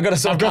 Scotty, I got a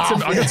sore I've got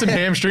calf." some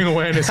hamstring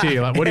awareness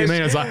here. Like, what do you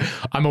mean? It's like,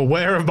 I'm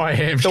aware of my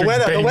hamstring. The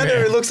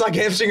weather, it looks like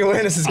hamstring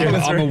awareness is coming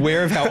I'm through.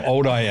 aware of how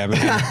old I am and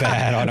how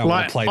bad I don't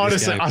want to play this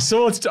honestly, game. I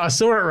saw it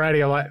at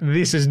radio. Like,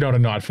 this is not a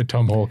night for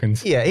Tom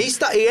Hawkins. Yeah,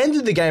 he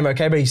ended the game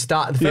okay, but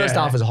the first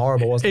half was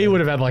horrible, wasn't He it?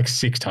 would have had like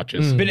 6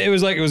 touches. But it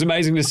was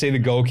amazing to see the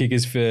goal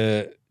kickers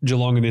for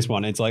Geelong in this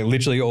one. It's like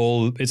literally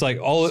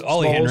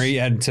Ollie Henry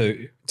had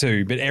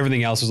two, but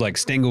everything else was like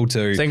Stengel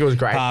 2. Stengel was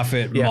great.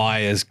 Parfitt, Yeah.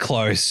 Myers,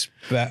 Close.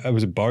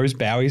 Was it Bows?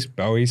 Bowies?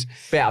 Bows.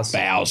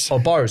 Oh,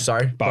 Bose,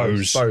 sorry.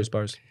 Bose.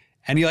 Bose.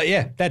 And you're like,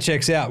 yeah, that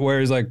checks out.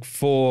 Whereas like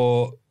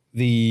for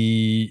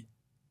the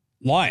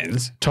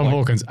Lions, Tom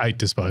Hawkins, 8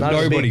 disposals. None of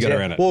the Nobody bigs, got yeah.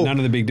 around it. Well, None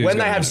of the big dudes when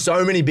got they around have it.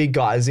 so many big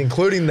guys,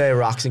 including their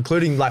rucks,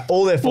 including like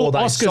all their forward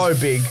lines, so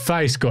Oscar's big.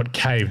 face got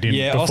caved in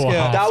Yeah, before Oscar-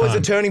 half That was a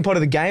time. turning point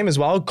of the game as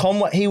well.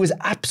 Conway, he was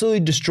absolutely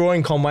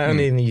destroying Conway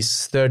only in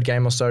his third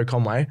game or so.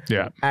 Conway,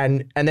 Yeah.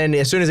 and then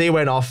as soon as he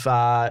went off,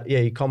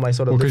 Conway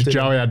sort of Because lifted.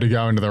 Joey had to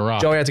go into the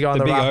ruck. Joey had to go on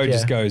The the big ruck. O Yeah.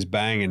 just goes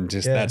bang and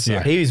just that's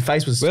it. His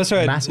face was We also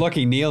had massive.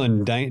 Lockie Neal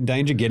and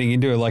Danger getting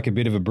into like a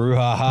bit of a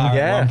brouhaha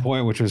Yeah. at one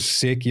point, which was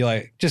sick. You're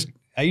like, just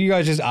Are you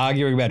guys just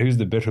arguing about who's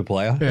the better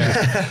player?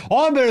 Yeah.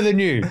 I'm better than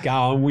you. Go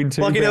on, win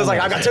 2. Lockie Neal's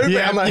like, I got 2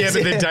 Yeah, Brownlows.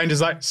 but then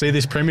Danger's like, see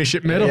this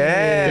premiership medal?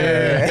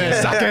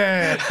 Yeah. Suck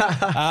it.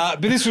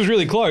 But this was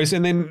really close.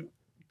 And then,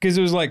 because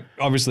it was like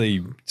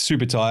obviously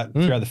super tight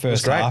throughout the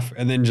first great. half.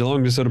 And then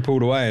Geelong just sort of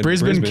pulled away. And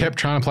Brisbane kept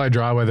trying to play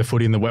dry weather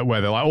footy in the wet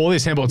weather. Like all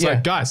this handball, it's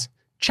like, guys,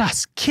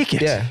 just kick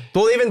it. Yeah.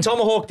 Well, even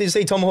Tomahawk, did you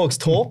see Tomahawk's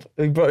torp?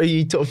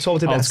 He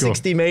talked about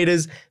 60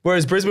 metres,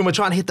 whereas Brisbane were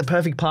trying to hit the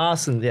perfect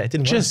pass and it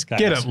didn't Just work.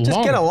 get it long.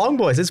 Just get it long,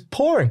 boys. It's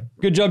pouring.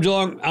 Good job,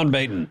 Geelong.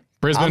 Unbeaten.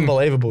 Brisbane,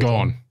 Unbelievable.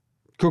 gone.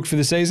 Cooked for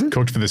the season.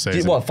 Cooked for the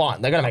season. Well,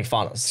 fine. They're going to make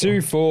finals.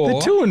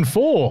 2-4. They're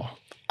 2-4.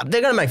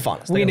 They're going to make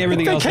finals. Win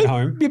everything else at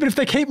home. Yeah, but if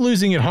they keep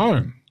losing at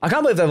home, I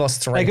can't believe they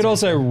lost 3. They could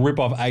also rip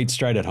off 8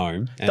 straight at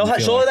home. And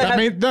Surely they that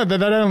means they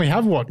don't only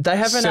have They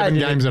haven't 7 had-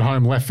 games at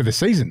home left for the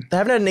season. They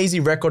haven't had an easy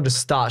record to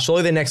start.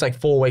 Surely their next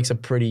 4 weeks are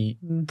pretty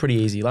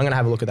easy. I'm going to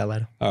have a look at that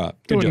later. all right.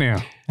 Do Good it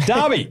job.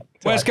 now. Derby.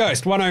 West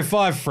Coast.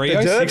 105. Freo.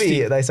 The Derby,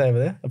 60. they say over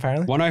there,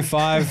 apparently.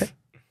 105.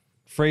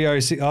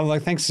 Freo. Oh,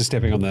 thanks for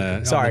stepping on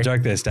the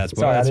joke there, Stats.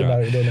 Sorry, I That's didn't know all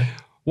what right. you were doing there.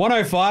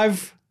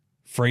 105.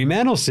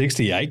 Fremantle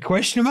 68?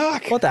 Question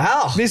mark. What the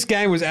hell? This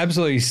game was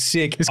absolutely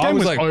sick. This game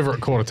was over at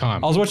quarter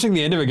time. I was watching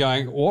the end of it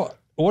going,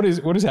 what is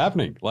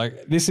happening?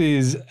 Like, this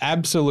is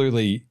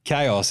absolutely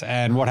chaos.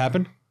 And what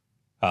happened?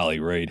 Harley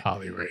Reid.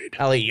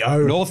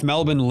 Elio. North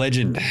Melbourne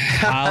legend,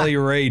 Harley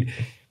Reid.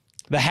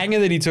 The hanger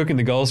that he took in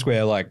the goal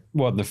square,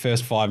 in the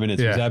first 5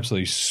 minutes was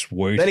absolutely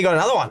sweet. Then he got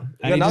another one.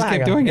 And he just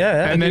kept doing it.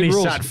 Yeah. and then he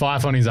rules. sat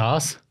Fife on his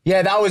ass.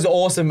 Yeah, that was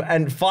awesome.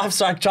 And Fife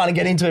started trying to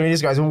get into him. And he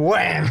just goes,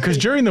 wham. Because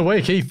during the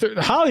week,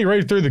 Harley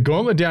Reid threw the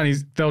gauntlet down.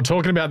 They were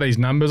talking about these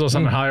numbers or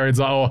something. Harley Reid's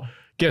like,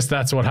 guess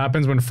that's what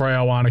happens when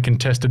Freo aren't a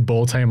contested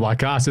ball team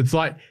like us. It's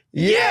like,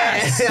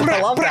 Yes.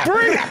 I love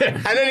that.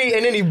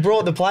 And then he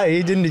brought the play.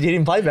 He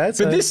didn't play bad.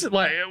 So. but this,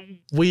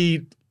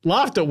 we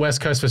laughed at West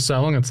Coast for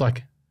so long. It's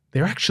like,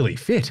 they're actually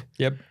fit.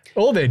 Yep.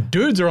 All their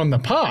dudes are on the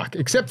park,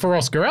 except for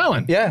Oscar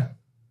Allen. Yeah.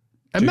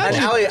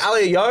 Imagine And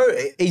Elio,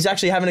 he's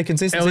actually having a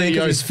consistency because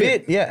Elio's he's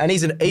fit. Yeah, and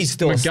he's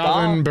still a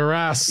star. McGovern,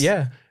 Barras.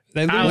 Yeah.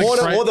 They lose.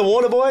 Alex The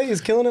water boy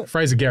is killing it.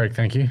 Fraser Garrick,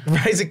 thank you.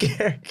 Fraser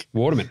Garrick.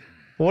 Waterman.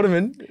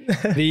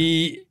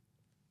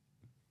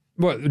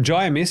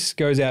 Jaymz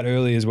goes out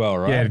early as well,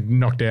 right? Yeah,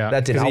 knocked out.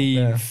 That did 'Cause help. he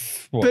Yeah.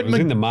 it was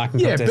in the marking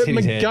contest, but hit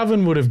his head.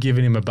 McGovern would have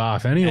given him a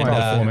bath anyway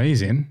before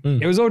he's in.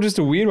 It was all just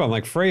a weird one.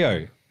 Like,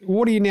 Freo,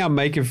 what do you now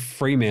make of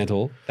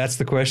Fremantle? That's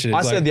the question. I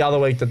It's said the other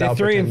week that they're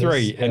they'll 3-3,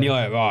 pretenders. and you're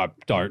like, I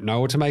don't know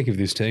what to make of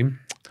this team.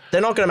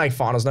 They're not going to make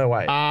finals, no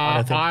way. I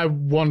don't think. I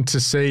want to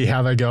see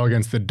how they go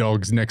against the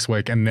Dogs next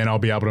week, and then I'll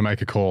be able to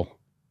make a call.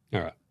 All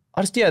right.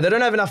 They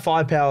don't have enough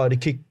firepower to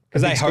kick.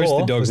 Because they host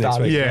the Dogs next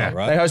week, Yeah.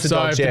 right? They host the So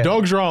Dogs, if yeah. the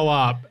Dogs roll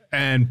up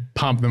and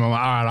pump them, I'm like,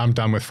 all right, I'm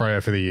done with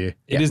Freo for the year.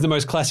 It is the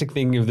most classic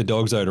thing of the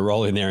Dogs, though, to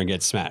roll in there and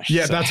get smashed.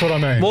 Yeah, So- that's what I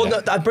mean. Well,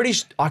 no, I'm pretty.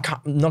 I'm not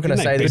going to Didn't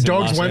say they this. beat them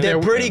Dogs last went year?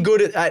 They're pretty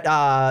good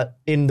at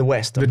in the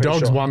West. the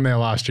Dogs won there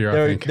last year,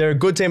 I think. They're a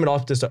good team at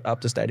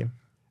Optus Stadium.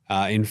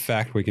 In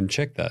fact, we can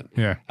check that.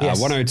 Yeah. Yes.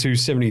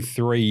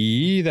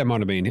 102.73. That might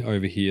have been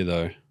over here,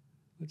 though.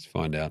 Let's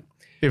find out.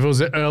 If it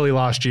was early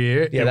last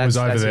year, it was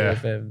over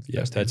there.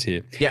 Yes, that's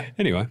here. Yeah.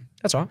 Anyway,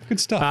 That's right. good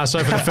stuff.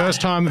 So for the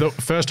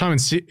first time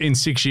in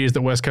 6 years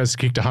that West Coast has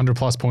kicked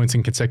 100+ points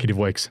in consecutive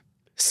weeks.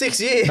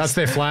 6 years. That's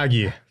their flag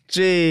year.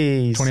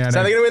 Jeez. So 2018.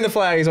 they're going to win the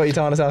flag is what you're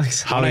telling us,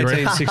 Alex. Harley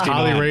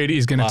 1869 Reid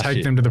is going to last take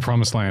year. them to the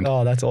promised land.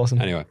 Oh, that's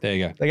awesome. Anyway, there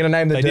you go. They're going to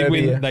name the They did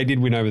derby. win. They did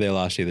win over there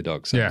last year, the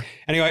Dogs. So. Yeah.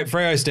 Anyway,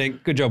 Freo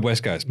stink. Good job,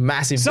 West Coast.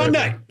 Massive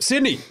Sunday, derby.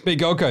 Sydney, beat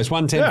Gold Coast,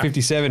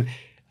 110-57.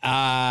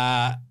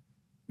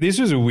 This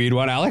was a weird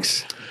one,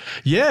 Alex.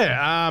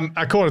 Yeah,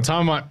 at quarter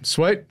time, I'm like,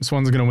 sweet, the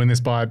Swans are going to win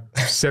this by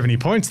 70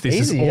 points. This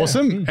Easy, is yeah.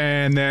 awesome.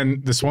 And then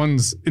the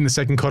Swans in the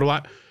second quarter,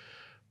 like,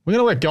 we're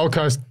going to let Gold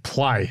Coast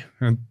play.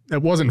 And it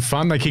wasn't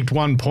fun. They kicked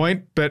 1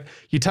 point, but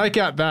you take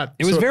out that.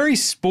 It was very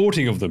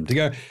sporting of them to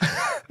go,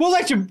 we'll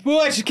let you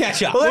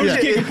catch up. We'll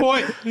let just you- kick a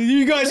point.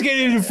 You guys get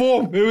into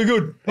form. We're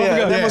good. Off we Yeah,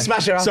 go. then we'll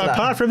smash it after So that.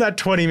 apart from that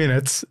 20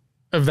 minutes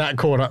of that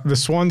quarter, the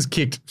Swans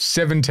kicked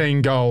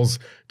 17 goals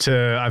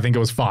to, I think it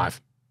was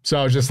 5. So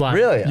I was just like,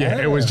 Really?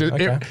 yeah, it was just,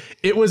 Okay.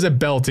 it was a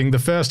belting. The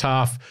first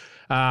half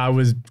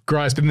was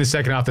gross, but in the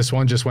second half, the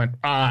Swans just went,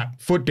 all right,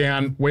 foot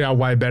down. We are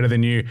way better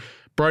than you.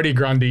 Brody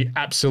Grundy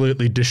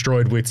absolutely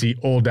destroyed Witsy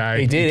all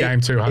day. He did.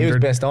 Game 200. He was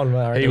best on.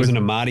 I reckon. It was an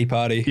Amati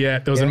party. Yeah,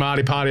 there was a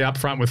Marty party up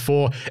front with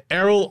 4.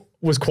 Errol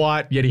was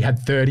quiet, yet he had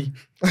 30.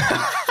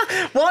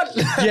 What?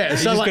 Yeah, He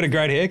so just like, got a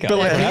great haircut. but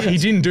What like happened? he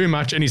didn't do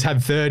much, and he's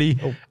had 30.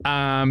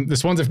 The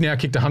Swans have now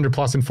kicked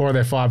 100+ in 4 of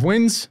their 5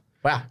 wins.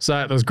 Wow. So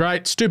that was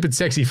great. Stupid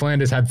Sexy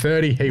Flanders had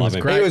 30. He was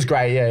him. great. He was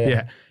great. Yeah.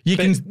 Yeah. You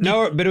can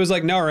But it was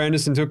like Noah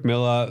Anderson took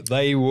Miller.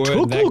 They weren't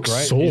Took that looked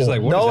great. sore. You're just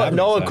like, what is happening?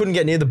 Noah So- couldn't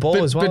get near the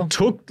ball as well. but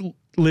Took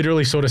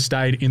literally sort of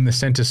stayed in the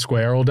center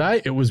square all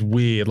day. It was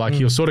weird. Like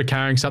he was sort of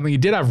carrying something. He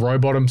did have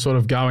Rowbottom sort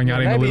of going at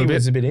him a Maybe little he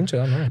was bit. a bit injured.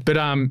 I don't know.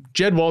 But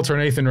Jed Walter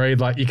and Ethan Reid,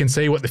 like you can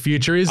see what the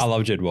future is. I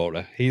love Jed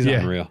Walter. He's Yeah.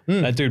 unreal.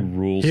 That dude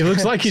rules. He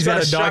looks like he's got out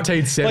a of strut.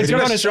 1970. Like, to be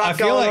got a honest, strut I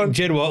feel going like on.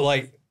 Jed Walter,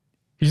 like,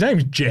 His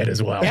name's Jed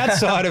as well.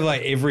 Outside of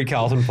like every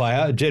Carlton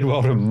player, Jed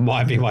Walter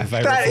might be my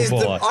favourite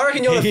footballer. I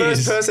reckon you're the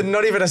first person,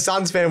 not even a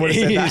Suns fan, would have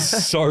said He that.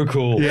 is so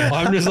cool. Yeah.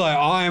 I'm just like,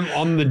 I'm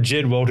on the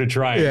Jed Walter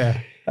train. Yeah.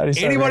 That is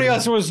so Anybody random.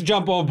 else who wants to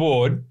jump on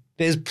board,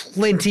 there's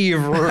plenty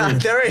of room.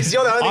 There is.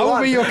 You're the only I will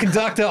one. be your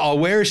conductor. I'll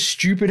wear a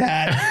stupid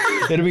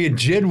hat. It'll be a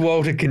Jed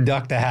Walter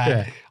conductor hat.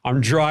 Yeah. I'm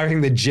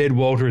driving the Jed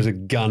Walter as a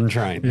gun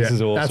train. This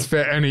is awesome. That's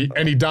fair. And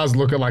he does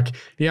look at like,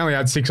 he only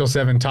had 6 or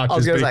 7 touches. I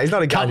was going to but say, he's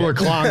not a gun couple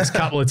yet. of clunks,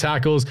 couple of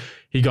tackles.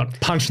 He got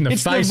punched in the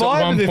It's the face at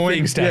vibe one of the point.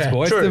 thing, Stats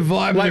Boy. It's true. the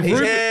vibe Like of the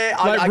Ruben, Yeah,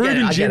 I get Ruben it,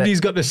 I get it. Jimby's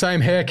got the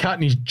same haircut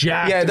and he's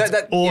jacked. Yeah, It's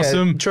that-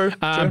 awesome. yeah, true.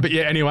 But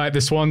yeah, anyway, the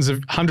Swans have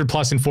 100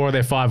 plus in 4 of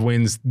their 5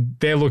 wins.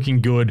 They're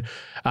looking good.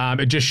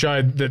 It just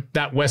showed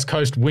that West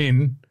Coast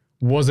win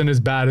wasn't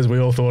as bad as we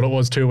all thought it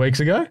was 2 weeks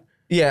ago.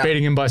 Yeah.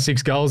 Beating him by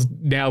 6 goals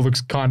now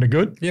looks kind of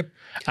good. Yep.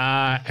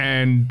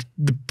 And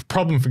the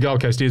problem for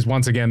Gold Coast is,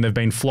 once again, they've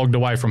been flogged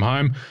away from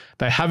home.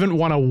 They haven't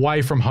won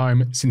away from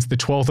home since the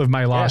 12th of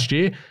May last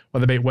year,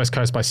 where they beat West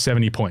Coast by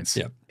 70 points.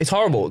 Yep. It's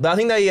horrible. I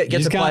think they get to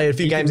just play a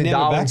few you can games in never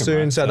back Darwin them,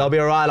 soon, right? so they'll be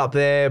all right up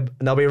there. And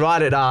they'll be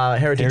right at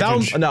Heritage.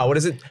 Heritage. No, what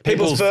is it?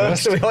 People's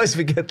First. We always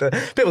forget the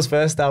People's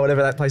First,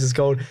 whatever that place is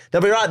called.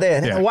 They'll be right there.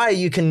 And in a way,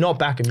 you cannot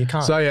back them. You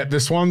can't. So yeah, the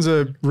Swans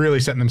are really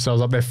setting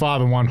themselves up. They're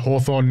 5-1.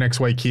 Hawthorn next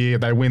week here.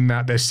 They win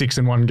that. They're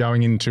 6-1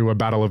 going into a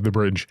battle of the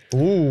bridge.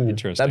 Ooh,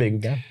 Interesting. that'd be a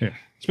good game. Yeah.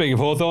 Speaking of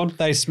Hawthorn,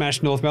 they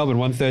smashed North Melbourne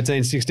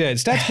 113-68.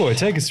 Stats Boy,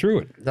 take us through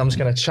it. I'm just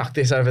going to chuck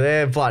this over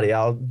there. Bloody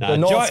hell. The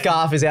North Joy-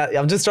 scarf is out.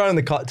 I'm just throwing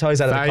the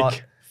toes out of the cot.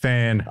 Fake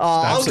fan.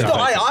 Oh, Stats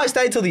are- I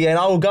stayed till the end.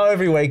 I will go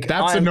every week.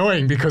 That's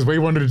annoying because we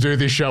wanted to do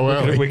this show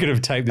early. We could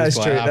have taped this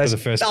That's true. after the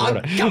first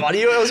quarter. Come on,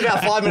 it was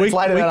about 5 minutes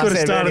later we than I could have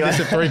said, but started anyway.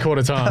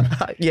 this at 3/4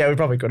 time. Yeah, we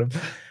probably could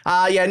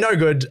have. Yeah, no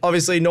good.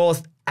 Obviously,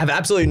 North have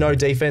absolutely no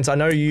defense. I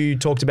know you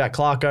talked about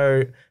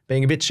Clarko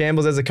being a bit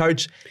shambles as a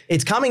coach.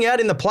 It's coming out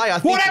in the play. I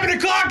think. What happened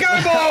to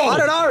Clarko Ball? I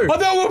don't know. I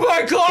thought we were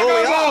playing Clarko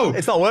Well, we are. Ball.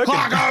 It's not working.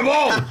 Clarko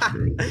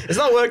Ball. It's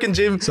not working,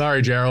 Jim.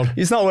 Sorry, Gerald.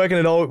 It's not working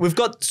at all. We've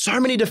got so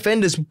many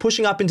defenders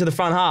pushing up into the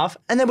front half,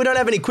 and then we don't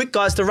have any quick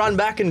guys to run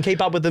back and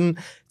keep up with them.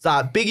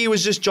 Biggie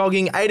was just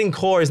jogging. Aiden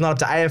Core is not up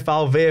to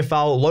AFL,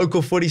 VFL,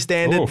 local footy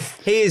standard. Oof.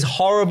 He is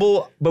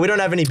horrible, but we don't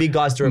have any big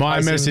guys to replace My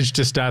him. message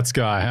to Stats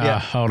Guy.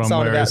 Hold on,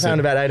 Something where is it?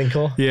 about Aiden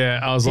Core. Yeah,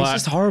 I was He's like,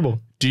 just horrible.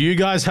 do you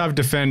guys have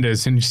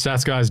defenders? And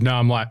Stats Guys, no.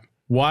 I'm like,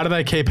 why do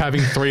they keep having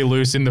 3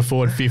 loose in the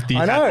forward 50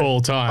 I know. at all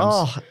times?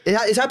 Oh,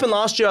 it's happened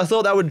last year. I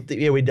thought that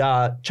we'd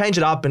change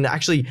it up and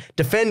actually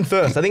defend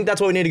first. I think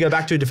that's what we need to go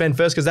back to, defend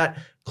first, because that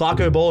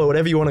Clarko ball or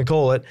whatever you want to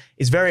call it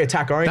is very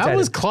attack oriented. That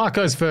was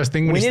Clarko's first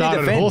thing when We he need to started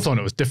at defend. Hawthorn.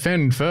 It was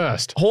defend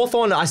first.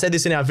 Hawthorn, I said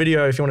this in our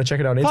video if you want to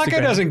check it out on Instagram.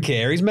 Clarko doesn't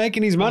care. He's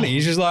making his money.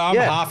 He's just like, I'm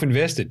Yeah. half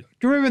invested.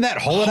 Do you remember that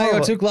holiday I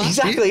took last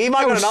year? Exactly. He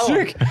might I got was another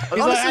one. sick. He's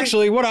like, Honestly-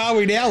 actually, what are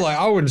we now? Like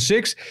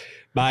 0-6?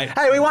 Mate,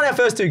 Hey, we won our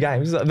first 2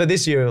 games, but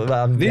this year,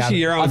 this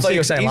year I I'm thought you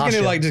were 6. saying He's last going to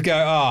year. like just go,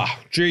 oh,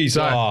 geez.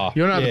 So, oh,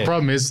 you know what the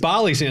problem is?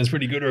 Barley sounds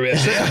pretty good around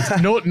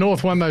there.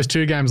 North won those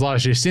 2 games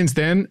last year. Since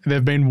then,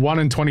 they've been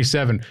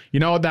 1-27. You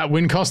know what that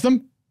win cost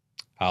them?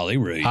 Harley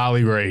Reid.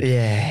 Harley Reid.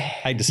 Yeah.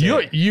 Hate to see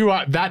it. You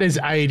are that has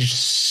aged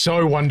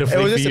so wonderfully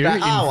It was for just you about,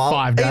 in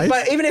 5 days.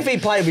 But even if he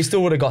played, we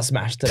still would have got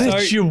smashed today.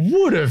 But you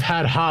would have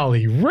had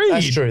Harley Reid.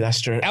 That's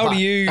true.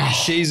 LDU,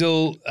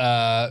 Sheasel,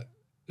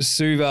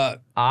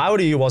 Suva.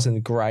 LDU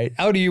wasn't great.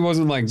 LDU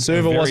wasn't like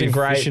Suva very wasn't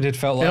great. efficient, it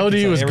felt like. LDU It's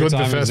like was every good the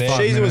time it first there. 5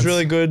 Sheasel was minutes.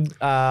 really good.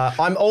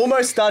 I'm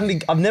almost starting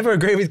to. I've never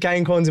agreed with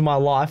Kane Collins in my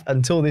life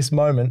until this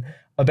moment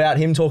about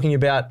him talking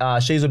about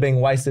Sheasel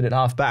being wasted at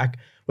half back.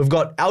 We've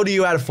got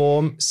LDU out of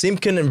form,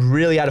 Simpkin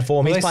really out of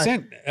form. Well, He's they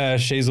playing sent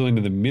Sheasel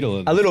into the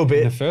middle a little bit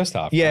in the first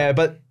half. Yeah,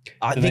 but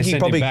I And think they he sent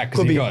probably him back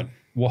could because he be. got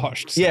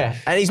washed. So. Yeah,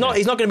 and he's not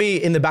going to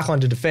be in the back line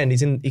to defend.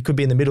 He could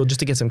be in the middle just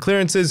to get some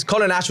clearances.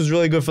 Connor Nash was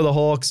really good for the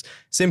Hawks.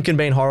 Simpkin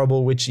being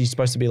horrible, which he's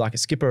supposed to be like a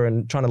skipper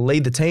and trying to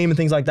lead the team and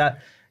things like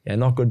that. Yeah,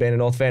 not good being a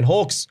North fan.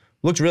 Hawks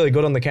looked really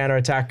good on the counter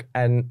attack,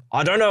 and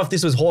I don't know if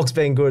this was Hawks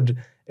being good.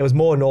 It was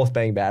more North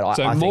being bad.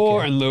 So I think, Moore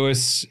yeah. and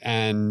Lewis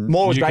and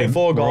Moore was great,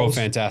 4 were all goals.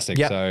 fantastic.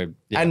 Yep. So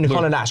yeah, and look,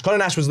 Connor Nash. Connor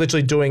Nash was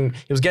literally he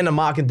was getting a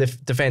mark in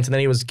defense, and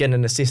then he was getting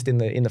an assist in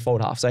the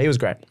forward half. So he was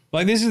great.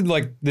 like this is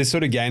like the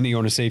sort of game that you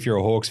want to see if you're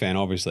a Hawks fan.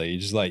 Obviously,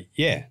 you're just like,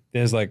 yeah,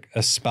 there's like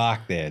a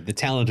spark there. The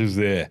talent is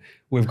there.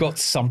 We've got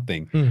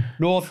something.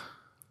 North.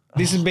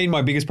 This has been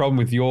my biggest problem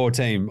with your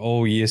team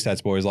all year,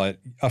 Stats Boys, like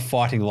a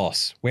fighting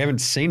loss. We haven't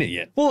seen it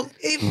yet. Well,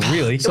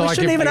 Really? we shouldn't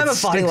even have a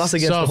fighting loss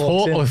against So the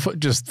Hawks. Yeah. if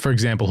just for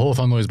example,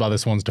 Hawthorn lose by the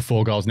Swans to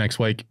 4 goals next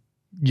week,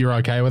 you're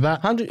okay with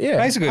that? 100, yeah,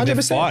 Basically, they're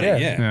 100%, fighting,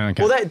 yeah. yeah.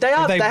 Okay. Well, they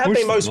have push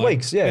been most them, like,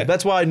 weeks. Yeah, yeah.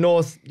 that's why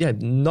North. Yeah,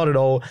 not at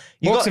all.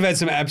 Hawks have had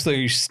some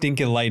absolute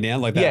stinker lay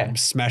down, like that Yeah.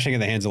 smashing at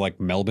the hands of like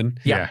Melbourne.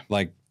 Yeah.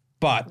 Like,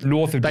 but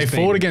North have They just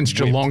fought been against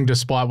whipped. Geelong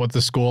despite what the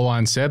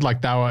scoreline said.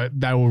 Like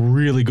they were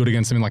really good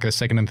against them in like the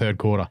second and third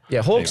quarter.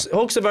 Yeah, Hawks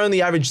have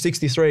only averaged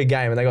 63 a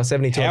game, and they got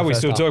 72. How in are the we first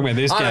still half. talking about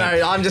this I game? don't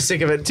know. I'm just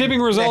sick of it.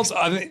 Tipping results,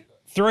 I think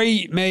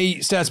 3, me,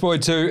 Stats Boy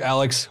 2,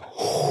 Alex.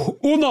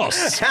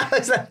 Unos. How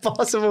is that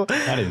possible?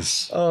 That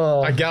is.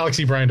 A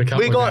galaxy brained a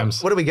couple of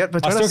games. What do we get?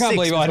 I still can't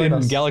believe I didn't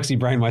us. galaxy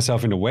brain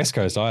myself into West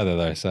Coast either,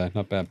 though, so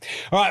not bad.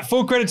 All right,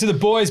 full credit to the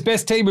boys.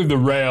 Best team of the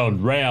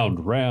round.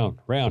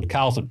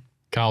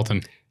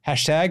 Carlton.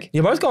 Hashtag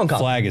You're both going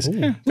Carlton. flaggers.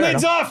 Ooh,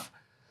 Lid's off!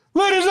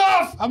 Lid is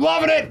off! I'm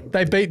loving it!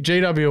 They beat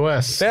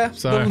GWS. Yeah.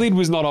 So The lid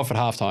was not off at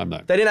halftime,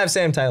 though. They didn't have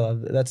Sam Taylor.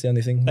 That's the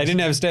only thing. They didn't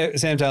have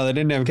Sam Taylor. They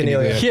didn't have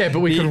Cornelia. Cornelia. yeah,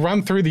 but we could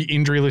run through the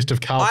injury list of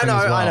Carlton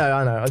as well.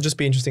 I know. It'll just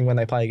be interesting when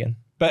they play again.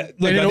 But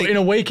look, And I think, in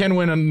a weekend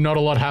when not a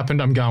lot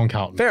happened, I'm going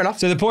Carlton. Fair enough.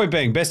 so the point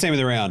being, best team of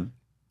the round,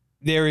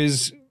 there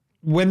is,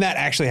 when that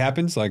actually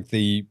happens, like to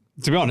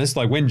be honest,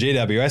 like when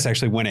GWS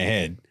actually went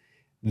ahead,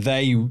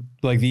 they,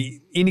 like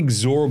the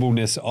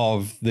inexorableness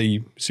of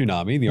the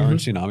tsunami, the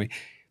orange tsunami,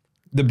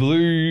 the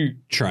blue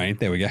train,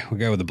 there we go, we'll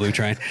go with the blue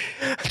train.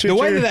 The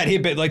way that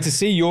hit, but like to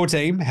see your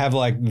team have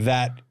like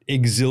that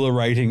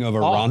exhilarating of a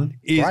run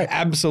is great.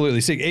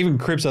 absolutely sick. Even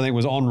Cripps, I think,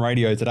 was on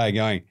radio today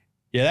going,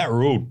 yeah, that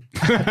ruled.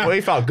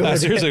 We felt good. No,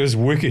 seriously, it was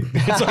wicked.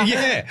 It's like,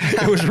 yeah,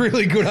 it was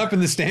really good up in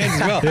the stands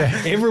as well.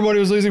 Everybody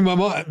was losing their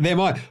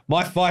mind.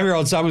 My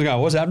 5-year-old son was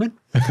going, what's happening?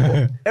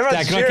 Everyone's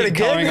Dad, can I cheering keep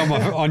colouring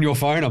again. on your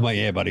phone? I'm like,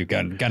 yeah, buddy,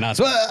 go nuts.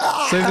 So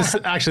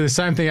actually, the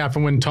same thing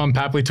happened when Tom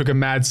Papley took a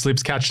mad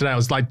slips catch today. It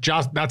was like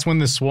that's when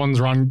the Swans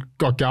run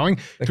got going.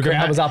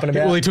 crowd was up and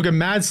about. Well, he took a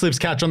mad slips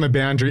catch on the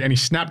boundary and he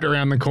snapped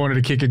around the corner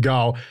to kick a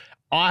goal.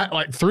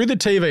 Through the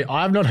TV,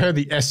 I have not heard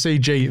the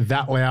SCG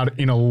that loud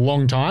in a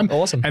long time.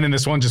 Awesome. And then the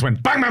Swan just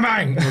went bang, bang,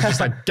 bang. It was just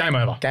like game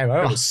over. Game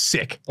over. It was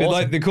sick. But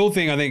like the cool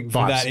thing I think for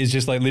Vibes. that is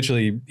just like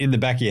literally in the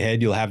back of your head,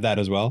 you'll have that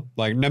as well.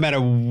 Like no matter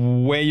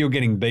where you're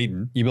getting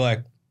beaten, you'll be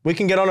like, We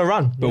can get on a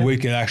run. but we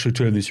can actually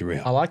turn this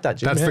around. I like that,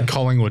 Jim. That's the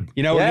Collingwood.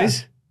 You know what Yeah. it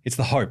is? It's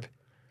the hope.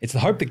 It's the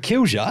hope that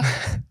kills you,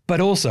 but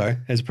also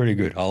is pretty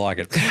good. I like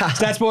it.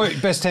 Stats Boy,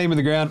 best team of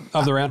the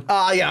round.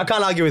 Yeah, I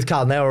can't argue with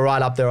Carlton. They were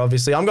right up there,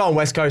 obviously. I'm going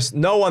West Coast.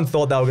 No one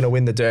thought they were going to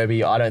win the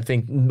Derby. I don't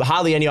think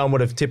hardly anyone would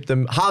have tipped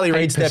them. Harley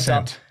Reid stepped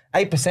up.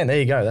 8%. There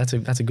you go. That's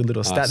a good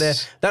little stat there.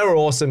 They were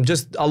awesome.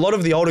 Just a lot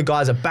of the older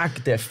guys are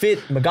back. They're fit.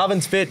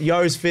 McGovern's fit.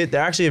 Yo's fit.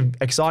 They're actually an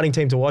exciting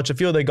team to watch. A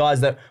few of the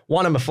guys that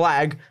won them a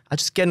flag are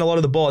just getting a lot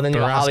of the ball. And then you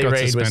know, Barras Harley got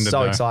Reid was suspended,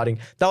 so though. exciting.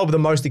 That will be the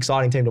most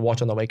exciting team to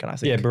watch on the weekend, I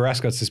think. Yeah,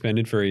 Barras got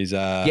suspended for his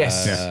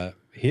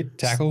hit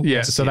tackle.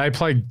 Yeah, so they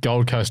play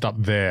Gold Coast up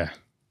there.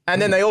 And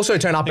then they also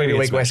turn up every gets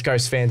week, smashed. West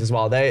Coast fans as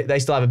well. They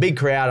still have a big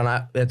crowd,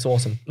 and that's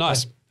awesome.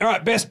 Nice. All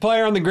right, best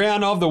player on the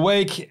ground of the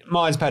week.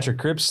 Mine's Patrick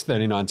Cripps,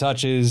 39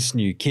 touches,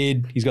 new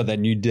kid. He's got that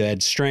new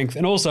dad strength.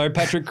 And also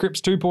Patrick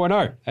Cripps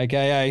 2.0,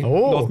 a.k.a.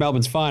 North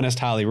Melbourne's finest,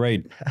 Harley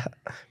Reid.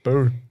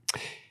 Boo.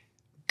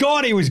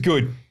 God, he was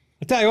good.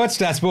 I tell you what,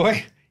 Stats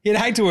Boy, you'd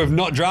hate to have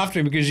not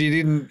drafted him because you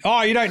didn't.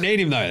 Oh, you don't need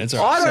him, though. That's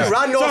all right. I don't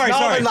run North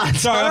Melbourne, lads.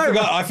 Sorry,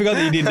 I forgot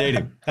that you didn't need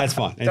him. That's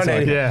fine. It's Don't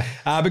need okay. him.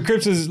 Yeah. But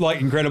Cripps is like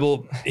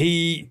incredible.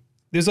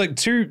 There's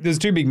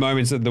two big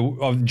moments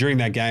during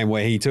that game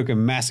where he took a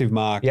massive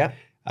mark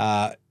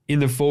in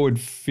the forward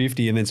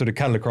 50 and then sort of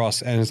cut it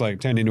across and it's like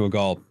turned into a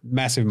goal.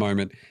 Massive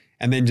moment.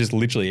 And then just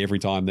literally every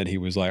time that he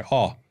was like,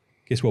 oh,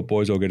 guess what,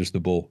 boys, I'll get us the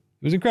ball.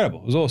 It was incredible.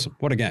 It was awesome.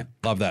 What a game.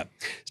 Love that.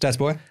 Stats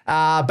Boy.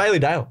 Bailey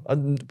Dale. A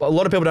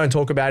lot of people don't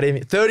talk about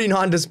him.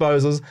 39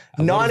 disposals,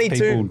 A lot 92. of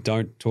people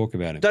don't talk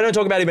about him. Don't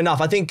talk about him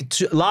enough. I think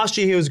last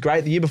year he was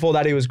great. The year before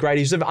that he was great.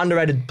 He's sort of an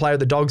underrated player at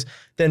the Dogs.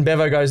 Then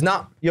Bevo goes,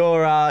 nah,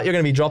 you're going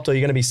to be dropped or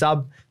you're going to be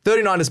sub.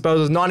 39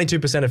 disposals,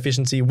 92%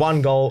 efficiency,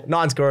 1 goal,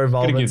 9 score Gotta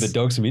involvements. give the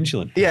dog some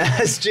insulin. Yeah,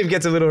 as Jim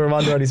gets a little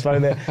reminder on his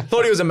phone there.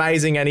 Thought he was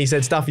amazing, and he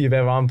said, stuff you've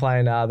ever. I'm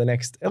playing the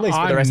next, at least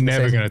for the rest I'm of the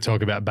never season. going to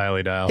talk about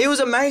Bailey Dale. He was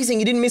amazing.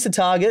 He didn't miss a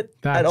target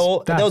at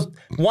all. There was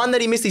one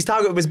that he missed his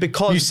target was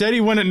because... You said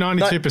he went at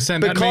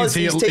 92%. That means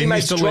his he teammates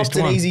missed at dropped least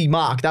an one. easy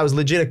mark. That was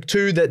legit.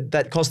 2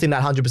 that cost him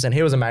that 100%.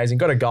 He was amazing.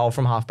 Got a goal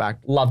from halfback.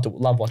 Love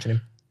watching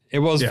him. It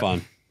was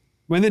fun.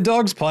 When the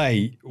Dogs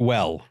play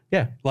well,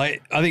 Yeah.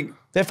 like I think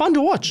They're fun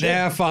to watch. they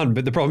are fun,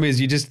 but the problem is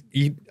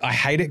I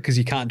hate it because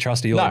you can't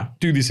trust it. You're like,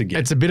 do this again.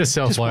 It's a bit of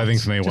self-loathing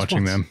once. for me Just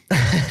watching once.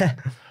 them.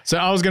 So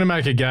I was going to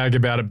make a gag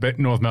about it, but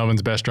North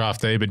Melbourne's best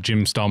draftee, but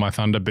Jim stole my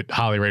thunder, but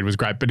Harley Reid was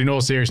great. But in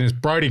all seriousness,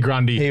 Brodie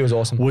Grundy He was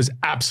awesome. was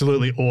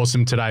absolutely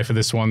awesome today for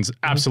the Swans.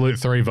 Absolute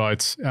 3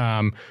 votes.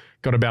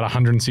 Got about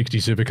 160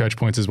 SuperCoach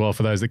points as well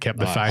for those that kept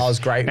the faith. That was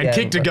great. And Yeah.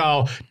 kicked a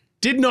goal.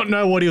 Did not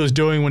know what he was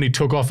doing when he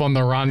took off on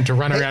the run to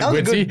run around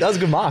Witsy. That was a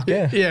good mark,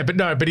 yeah. Yeah,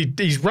 but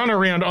he's run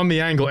around on the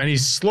angle and he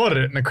slaughtered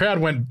it and the crowd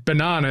went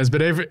bananas,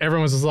 but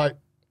everyone was just like,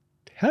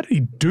 how did he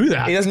do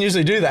that? He doesn't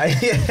usually do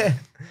that. Yeah.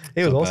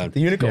 He was awesome. bad.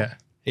 The unicorn. Yeah.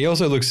 He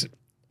also looks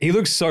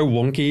so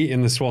wonky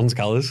in the Swans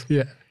colours.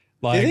 Yeah.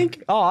 Like, You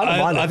think? Oh, I don't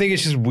mind it. I think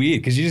it's just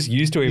weird because you're just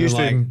used to him Used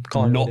to in him like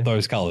Collingwood, not yeah.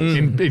 those colours.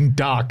 In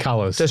dark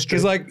colours. That's true.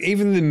 Because like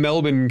even the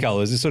Melbourne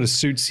colours, it sort of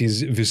suits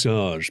his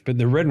visage, but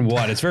the red and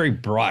white, it's very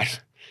bright.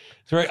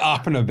 It's very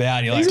up and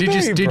about. You're like, Did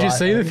you bright,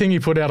 see the thing he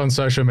put out on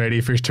social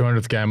media for his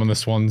 200th game on the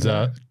Swans?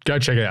 Go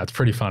check it out. It's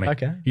pretty funny.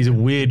 Okay. He's a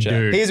weird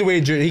dude. He's a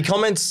weird dude. He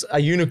comments a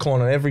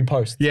unicorn on every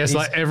post. Yes, he's,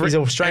 like he's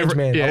a strange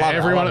man. Yeah, I love it.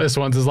 everyone at the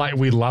Swans is like,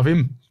 we love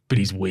him, but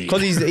he's weird.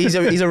 Because he's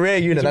a rare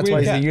unit. That's why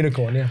weird he's the cat.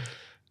 unicorn, yeah.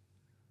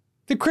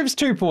 The Cripps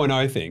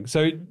 2.0 thing.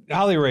 So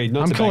Harley Reid,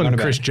 not I'm to bang calling on him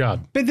about Chris it.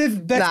 Judd. But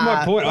that's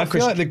my point. I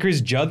feel like the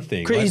Chris Judd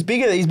thing. He's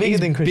bigger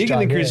than Chris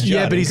Judd. Chris Judd.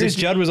 Yeah, but Chris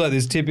Judd was like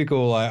this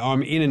typical, like,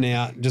 I'm in and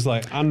out, just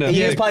like under.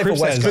 He is playing for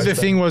Cripps West has- Coast. But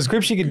the thing was,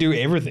 Cripps, you could do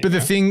everything. But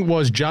the thing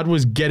was, Judd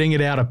was getting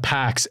it out of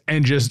packs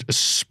and just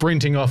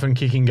sprinting off and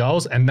kicking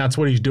goals, and that's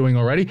what he's doing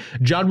already.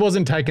 Judd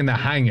wasn't taking the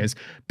hangers,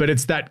 but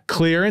it's that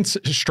clearance,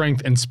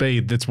 strength, and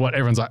speed that's what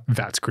everyone's like,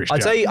 that's Chris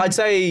Judd. I'd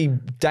say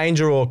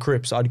Danger or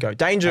Cripps. I'd go.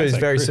 Danger is say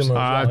very Cripps. similar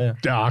as well,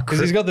 yeah. Because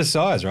he's got the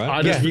size,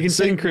 right? Yeah. You can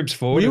send Cripps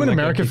forward. Were you in and,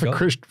 like, America kick for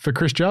goal.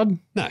 Chris Judd?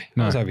 No,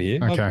 I was over here.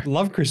 Okay. I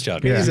love Chris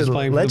Judd. Yeah. He's He's a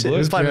playing for the legend.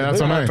 Blues. He's playing Yeah, for that's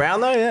the what I mean.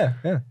 Brown though,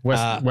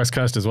 yeah. West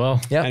Coast as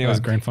well. Yeah. Anyways,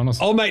 Grand finals.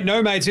 Old mate,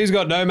 no mates. Who's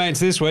got no mates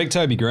this week?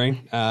 Toby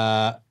Green.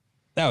 That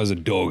was a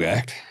dog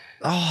act.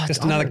 Oh,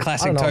 Just I another don't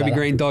classic know Toby about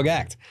Green dog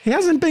act. He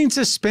hasn't been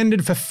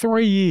suspended for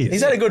 3 years.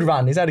 He's had a good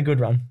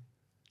run.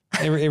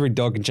 Every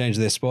dog can change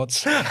their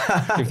spots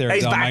if they're a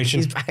He's back. Dalmatian.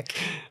 He's back.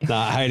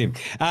 Nah, I hate him.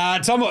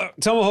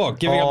 Tomahawk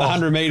giving up the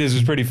 100 meters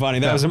was pretty funny.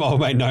 That was some old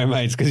mate, no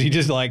mates, because you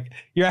just like,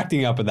 you're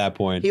acting up at that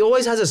point. He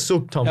always has a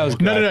sook, Tom. That was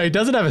No. He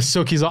doesn't have a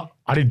sook. He's like,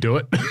 I didn't do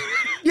it. Yeah,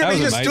 That but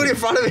he was just stood amazing. in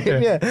front of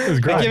him. Yeah, It was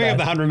great. Giving up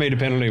the 100 meter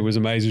penalty was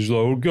amazing. He's like,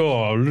 oh, go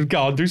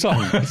on, do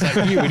something. It's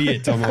like, you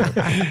idiot, Tomahawk.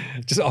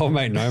 Just old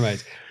mate, no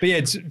mates. But yeah,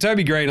 it's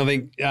Toby Green, I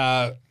think,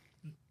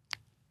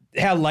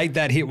 how late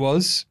that hit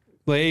was,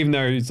 like, even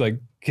though it's like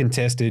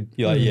contested,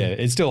 you're like, yeah,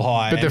 it's still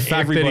high. But the And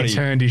fact that he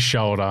turned his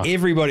shoulder.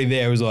 everybody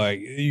there was like,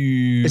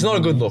 it's not a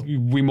good look.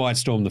 We might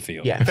storm the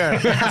field. yeah, fair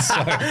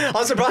enough.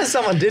 I'm surprised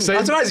someone didn't.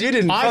 I'm surprised you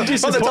didn't. I'm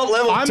From the top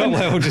level. I'm Top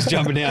level just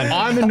jumping down.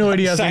 I'm annoyed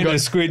he hasn't Saying to got. the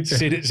squid,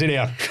 sit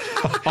down.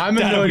 I'm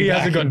That'll annoyed be he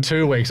hasn't back. got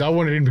 2 weeks. I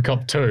wanted him to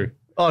cop 2.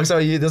 Oh, so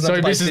he doesn't So have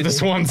to play this is the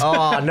Sydney. Swans.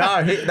 Oh,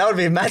 no. That would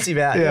be a massive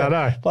out. Yeah, I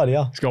know. Bloody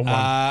hell. He's got 1.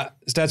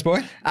 Stats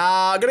boy.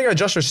 I'm going to go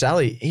Joshua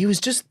Sally.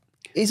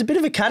 He's a bit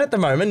of a cat at the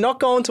moment, not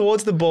going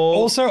towards the ball.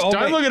 Also,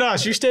 Don't look at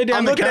us. You stare down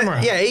I'm the looking camera.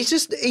 at,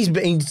 he's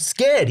being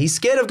scared. He's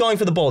scared of going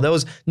for the ball. There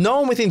was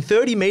no one within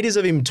 30 meters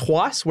of him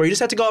twice where he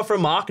just had to go up for a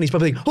mark and he's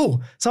probably like, oh,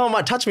 someone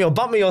might touch me or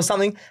bump me or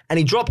something. And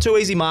he dropped 2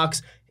 easy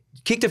marks,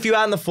 kicked a few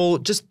out in the full.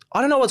 Just,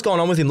 I don't know what's going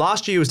on with him.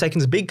 Last year he was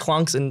taking some big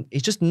clunks and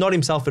he's just not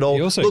himself at all.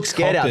 He also looks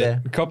scared out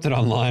there. Copped it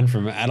online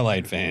from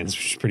Adelaide fans,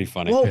 which is pretty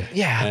funny. Well,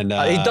 yeah. And,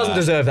 he doesn't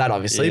deserve that,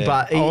 obviously, yeah.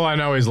 but All I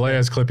know is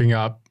Leo's clipping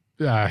up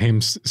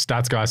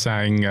stats guy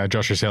saying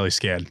Josh Rosselli's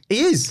scared.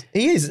 he is.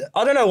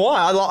 I don't know why.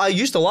 I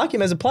used to like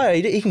him as a player.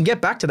 He can get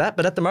back to that,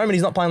 but at the moment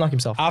he's not playing like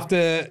himself.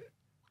 After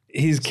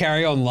his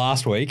carry on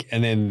last week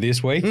and then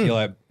this week, you're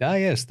like,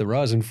 yes, the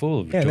rise and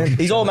fall. Of Yeah, Josh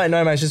he's all Rosselli. mate,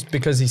 no mate, just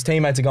because his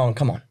teammates are going,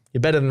 come on, you're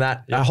better than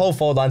that. Our whole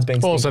forward line's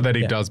being Also stinky. that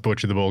he does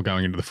butcher the ball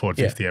going into the forward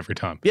 50 every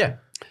time. Yeah.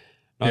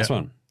 Nice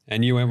one.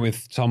 And you went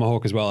with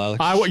Tomahawk as well, Alex.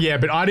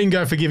 But I didn't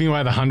go for giving away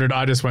the 100.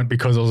 I just went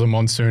because it was a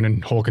monsoon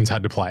and Hawkins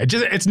had to play.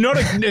 It's not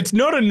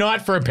a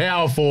night for a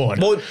power forward.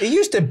 Well, he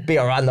used to be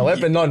around though,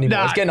 but not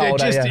anymore. He's getting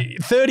older, yeah.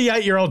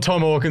 38-year-old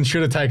Tom Hawkins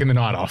should have taken the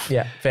night off.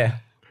 Yeah, fair.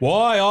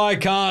 Why I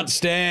can't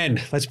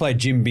stand. Let's play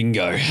Jim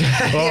Bingo.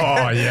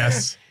 Oh,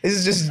 yes. This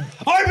is just...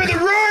 Open the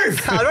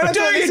roof! I don't have to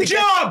Do do your this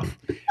job!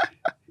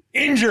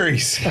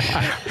 Injuries.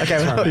 Okay,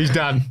 well, He's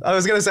done. I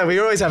was going to say, we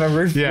always have a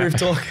roof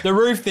talk. The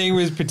roof thing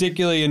was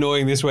particularly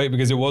annoying this week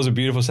because it was a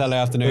beautiful Saturday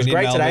afternoon was in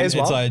great Melbourne. today as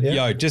well, It's like,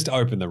 yeah. just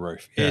open the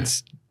roof. Yeah.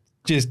 It's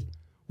just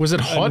Was it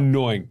hot?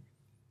 annoying.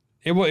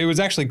 It was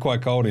actually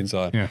quite cold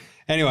inside. Yeah.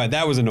 Anyway,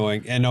 that was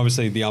annoying. And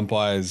obviously the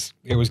umpires,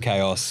 it was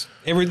chaos.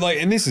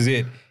 And this is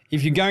it.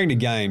 If you're going to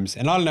games,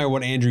 and I don't know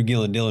what Andrew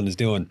Gillen-Dillon is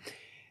doing,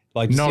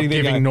 like Not sitting there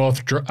giving going,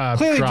 North clearly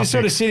draft just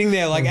sort of picks. sitting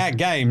there like at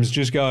games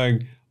just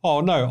going, oh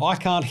no, I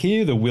can't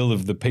hear the will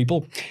of the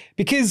people.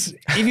 Because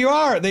if you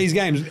are at these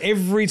games,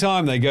 every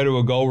time they go to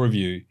a goal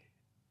review,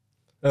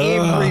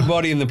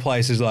 everybody in the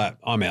place is like,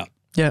 I'm out.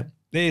 Yeah.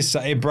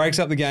 It breaks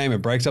up the game.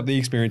 It breaks up the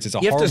experience. It's a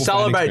You have to horrible fan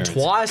celebrate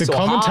experience. twice The or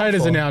half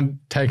commentators or- are now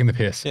taking the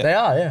piss. They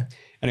are, yeah.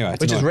 Anyway,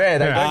 it's Which is annoying. rare.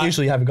 They don't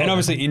usually have a goal. And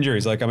obviously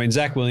injuries. Like, I mean,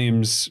 Zach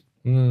Williams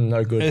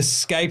no good.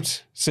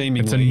 escaped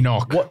seemingly. It's a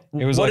knock. What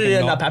It was like did a it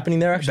end knock. up happening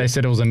there, actually? They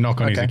said it was a knock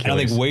on his Okay. And I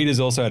Achilles. think Weeders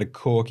also had a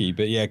corky.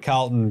 But yeah,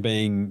 Carlton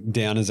being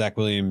down to Zach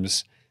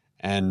Williams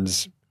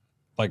and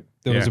like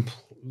there was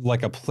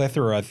a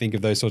plethora, I think,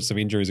 of those sorts of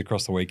injuries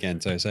across the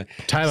weekend. So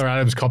Taylor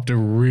Adams copped a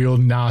real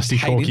nasty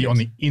corky on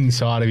the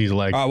inside of his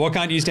leg. all right, what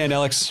can't you stand,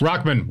 Alex?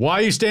 Ruckman, why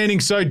are you standing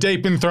so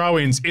deep in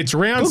throw-ins? It's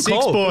round Good 6,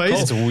 call, good boys.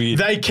 call. It's weird.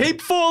 They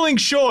keep falling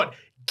short.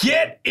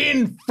 Get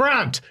in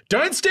front.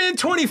 Don't stand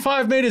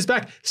 25 metres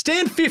back.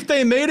 Stand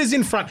 15 metres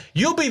in front.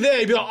 You'll be there.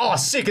 You'll be like, oh,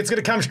 sick. It's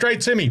going to come straight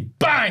to me.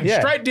 Bang.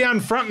 Yeah. Straight down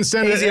front and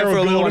centre. Easier for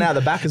a little one out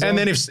the back as And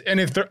well. then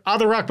if the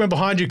other ruckman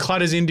behind you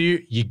clutters into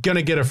you, you're going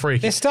to get a free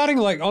They're kick. starting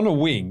like on a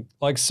wing,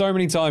 like so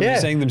many times Yeah.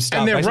 you're seeing them start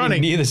And they're basically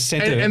running. near the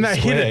centre. And they hit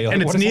square. it. You're And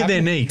like, it's what is near their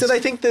happening? knees. Do they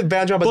think the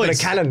boundary is Boys.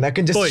 a cannon that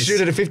can just Boys.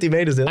 shoot it at 50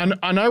 metres? I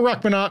know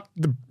ruckman aren't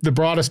the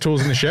brightest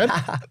tools in the shed.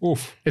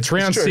 Oof. It's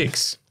round true.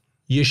 6.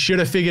 You should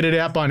have figured it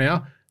out by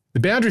now. The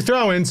boundary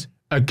throw-ins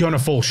are going to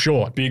fall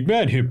short. Big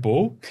man hit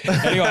ball.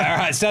 Anyway, all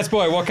right, Stats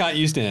Boy, what can't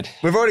you stand?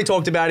 We've already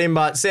talked about him,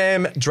 but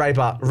Sam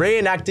Draper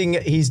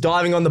reenacting his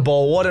diving on the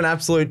ball. What an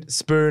absolute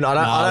spoon! I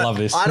love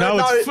this. I don't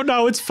know.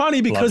 No, it's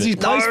funny because he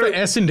plays for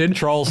Essendon.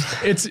 Trolls.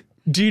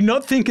 Do you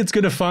not think it's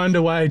going to find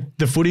a way,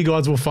 the footy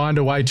gods will find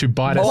a way to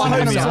bite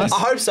Essendon in the ass? I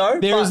hope so.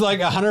 There is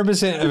like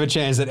 100% of a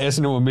chance that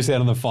Essendon will miss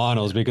out on the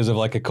finals because of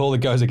like a call that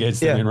goes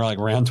against them in like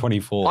round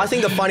 24. I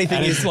think the funny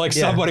thing is like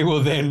somebody will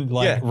then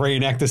like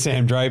reenact the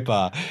Sam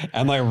Draper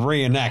and like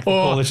reenact the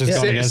call that's just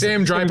gone against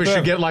Sam Draper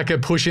should get like a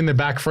push in the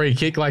back free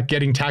kick, like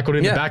getting tackled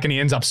in the back, and he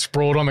ends up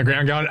sprawled on the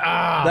ground going,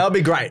 That would be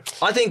great.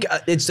 I think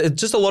it's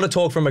just a lot of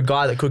talk from a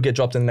guy that could get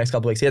dropped in the next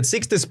couple of weeks. He had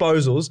 6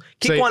 disposals,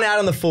 kicked one out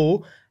on the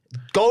full.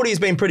 Goldie's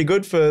been pretty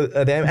good for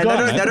them, and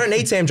they don't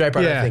need Sam Draper,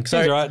 I don't think.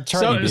 So, right.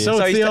 so it's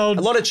the old,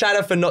 a lot of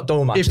chatter for not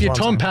doing much. If you're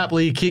Tom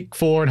Papley, kick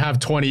 4 and have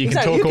 20, you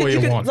can talk all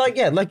you want.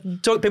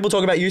 People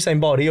talk about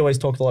Usain Bolt. He always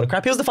talks a lot of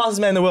crap. He was the fastest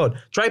man in the world.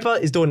 Draper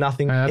is doing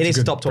nothing. He needs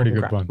to stop talking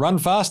crap. One. Run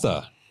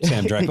faster,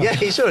 Sam Draper. Yeah,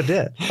 he should.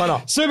 Yeah, why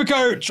not?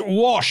 Supercoach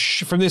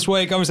wash from this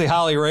week. Obviously,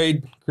 Harley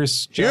Reid,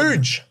 Chris Judd,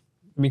 Huge.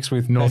 Mixed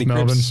with North Paddy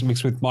Melbourne. Cripps,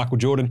 mixed with Michael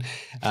Jordan.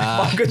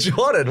 Michael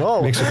Jordan.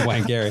 Whoa. Mixed with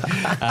Wayne Carey.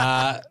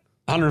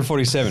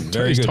 147.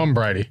 Very He's good. Tom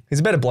Brady. He's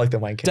a better bloke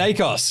than Wayne Carey.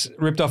 Dacos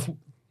ripped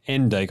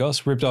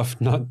off.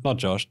 Not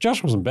Josh.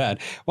 Josh wasn't bad.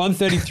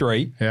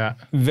 133. Yeah.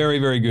 Very,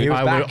 very good.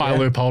 I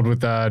loopholed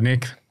with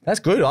Nick. That's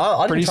good.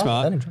 I Pretty didn't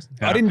smart. trust him.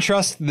 I didn't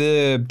trust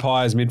the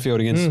Pies midfield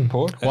against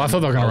Port. Well, I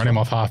thought they were going to run him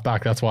off half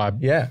back. That's why.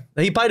 Yeah.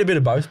 He played a bit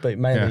of both, but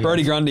mainly.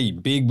 Brodie Grundy,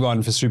 big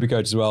one for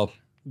Supercoach as well.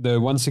 The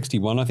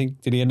 161, I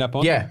think, did he end up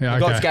on? Yeah, he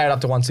got scaled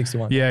up to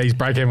 161. Yeah, his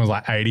break even was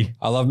like 80.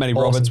 I love Matty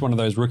Roberts, one of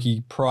those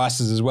rookie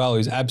prices as well,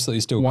 who's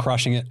absolutely still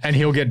crushing it. And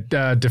he'll get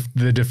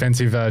the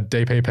defensive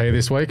DPP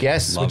this week.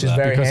 Yes, Love which is that.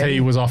 very Because handy. he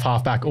was off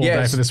half back all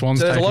day for the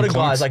Swans. So there's a lot of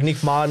taking guys, clunks. like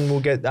Nick Martin will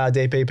get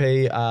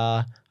DPP.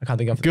 I can't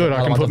think of Good,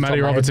 I can put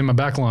Matty Roberts in my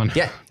back line.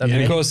 Yeah. And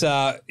of course,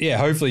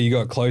 hopefully you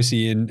got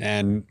Closey in,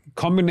 and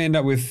Common end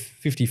up with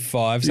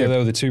 55, so they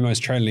were the two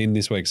most traded in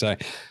this week. So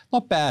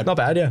not bad. Not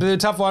bad, yeah. But a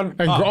tough one.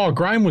 And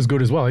Graham was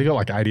good as well. He got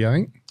like 80, I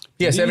think.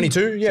 Yeah,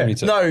 72. Yeah.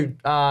 72.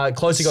 No,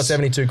 Closey got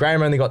 72.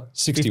 Graham only got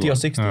 50 or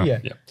 60.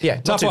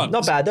 Yeah. Tough one.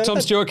 Not bad though. Tom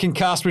Stewart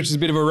concussed, which is a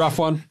bit of a rough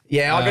one.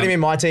 Yeah, I got him in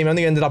my team. I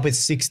only ended up with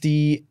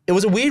 60. It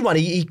was a weird one.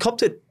 He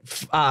copped it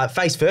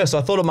face first, so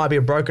I thought it might be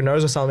a broken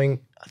nose or something.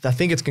 I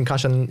think it's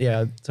concussion.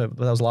 Yeah, so that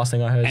was the last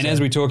thing I heard. And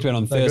as we talked about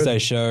on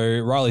Thursday's show,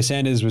 Riley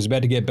Sanders was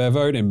about to get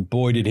bevoed, and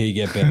boy did he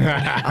get bevoed.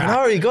 I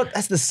know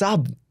that's the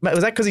sub. Mate,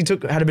 was that because he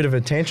had a bit of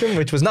a tantrum,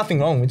 which was nothing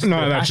wrong?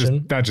 No, that's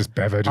just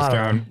Bevo just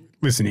going,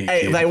 listen here.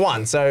 Hey, they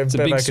won, so it's a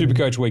big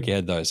Supercoach week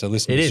ahead, though. So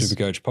listen to the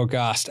Supercoach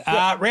podcast.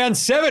 Round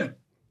 7.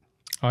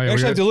 Oh, yeah, We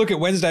actually have to look at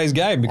Wednesday's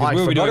game because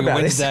we'll be doing a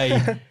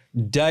Wednesday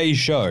day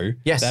show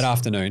that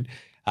afternoon.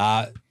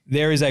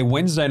 There is a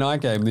Wednesday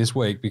night game this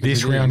week because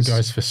this round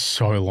goes for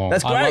so long.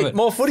 That's I love great. it.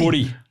 More footy.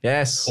 Footy.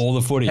 Yes. All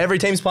the footy. Every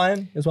team's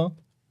playing as well.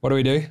 What do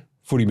we do?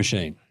 Footy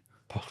machine.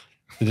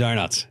 The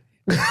donuts.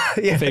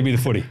 Yeah. Feed me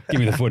the footy. Give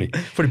me the footy.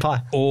 Footy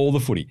pie. All the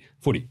footy.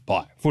 Footy,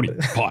 pie, footy,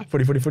 pie.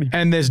 Footy.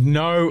 And there's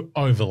no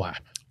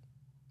overlap.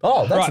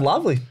 Oh, that's Right.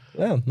 lovely.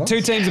 Yeah, nice. Two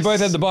teams that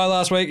both had the bye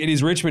last week. It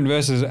is Richmond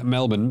versus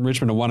Melbourne.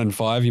 Richmond are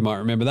 1-5. You might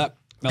remember that.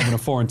 Melbourne are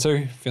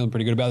 4-2. Feeling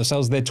pretty good about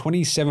themselves. They're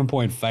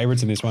 27-point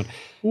favourites in this one.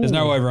 There's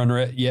no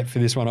over-under yet for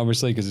this one,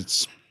 obviously, because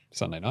it's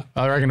Sunday night.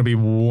 I reckon it'll be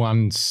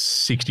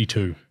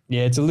 162.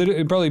 Yeah,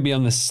 it'd probably be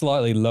on the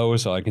slightly lower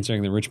side,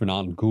 considering that Richmond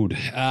aren't good.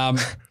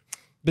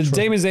 But the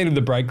Demons needed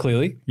the break,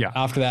 clearly. Yeah.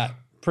 After that,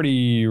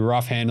 pretty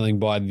rough handling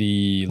by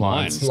the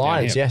Lions.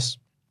 Lions, yes.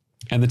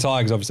 And the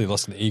Tigers obviously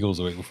lost to the Eagles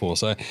the week before.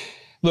 So,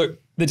 look,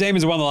 the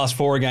Demons have won the last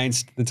 4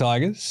 against the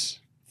Tigers.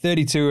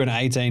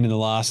 32-18 in the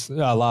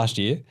last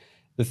year.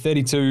 The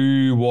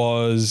 32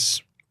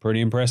 was pretty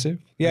impressive.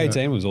 The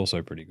 18 was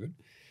also pretty good.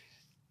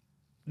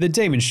 The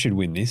Demons should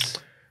win this.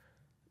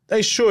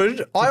 They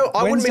should. I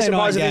wouldn't be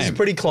surprised if this is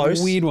pretty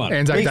close. Weird one.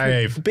 Anzac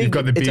Day Eve. You've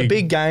got the It's a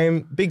big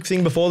game, big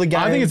thing before the game.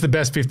 I think it's the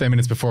best 15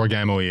 minutes before a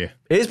game all year.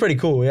 It is pretty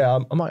cool. Yeah,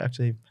 I might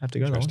actually have to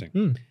go.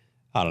 Interesting.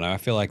 I don't know. I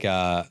feel like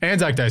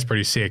Anzac Day is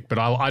pretty sick, but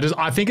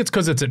I think it's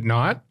because it's at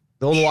night.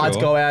 All the lights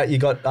go out. You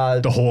got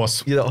The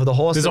horse. the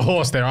horse. There's a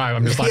horse there.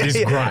 I'm just like, this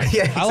is great.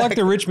 Yeah, I like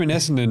the Richmond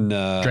Essendon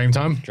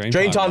Dreamtime.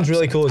 Dreamtime's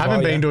really cool as well.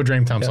 Haven't been to a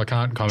Dreamtime, so I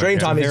can't comment.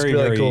 Dreamtime is Very,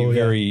 really very, cool.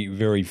 very,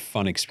 very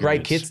fun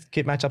experience. Great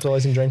kit matchups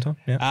always in Dreamtime.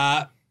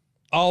 Yeah.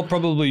 I'll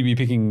probably be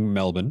picking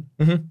Melbourne.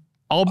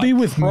 I'll be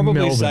with Probably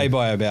Melbourne. say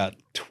by about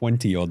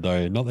 20 odd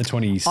though, not the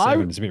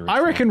 27. It's a bit rich. I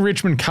reckon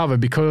Richmond cover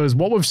because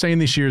what we've seen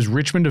this year is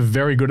Richmond are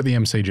very good at the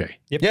MCG.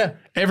 Yep. Yeah.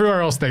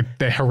 Everywhere else, they're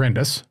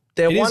horrendous.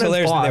 They're It is 1-5.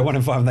 hilarious that they're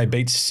 1-5 and they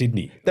beat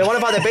Sydney. They're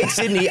 1-5. They beat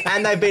Sydney,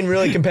 and they've been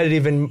really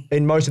competitive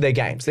in most of their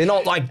games. They're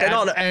not like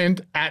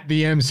And at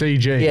the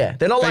MCG. Yeah,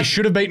 they're not They like-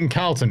 should have beaten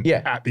Carlton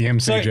at the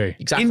MCG.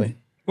 exactly.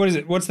 What is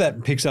it? What's that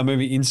Pixar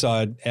movie,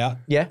 Inside Out?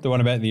 Yeah. The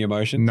one about the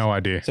emotions? No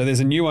idea. So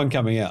there's a new one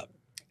coming out,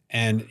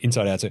 and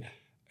Inside Out too.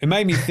 It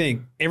made me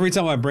think, every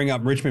time I bring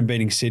up Richmond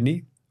beating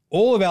Sydney,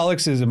 all of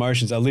Alex's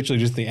emotions are literally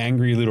just the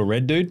angry little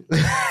red dude.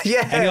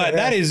 Yeah. And you're like,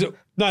 that is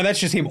No, that's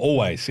just him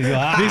always. He's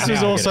like, This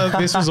was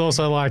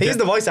also like He's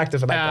the voice actor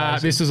for that guy.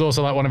 this was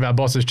also like one of our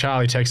bosses,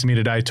 Charlie, texted me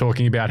today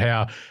talking about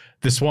how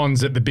the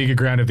Swans at the bigger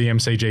ground of the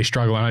MCG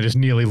struggle, and I just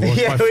nearly launched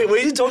Yeah,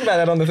 we did talk about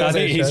that on the I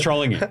Thursday think he's show.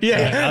 trolling you.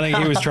 Yeah. I think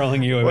he was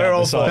trolling you We're about all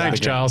the for size. that. Thanks,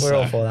 Charles. We're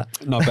all for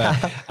that. Not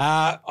bad.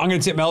 I'm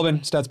going to tip Melbourne,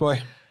 Stats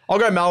Boy. I'll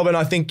go Melbourne.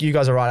 I think you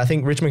guys are right. I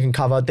think Richmond can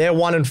cover. Their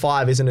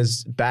 1-5 isn't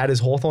as bad as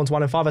Hawthorn's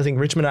 1-5. I think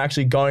Richmond are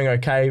actually going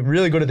okay.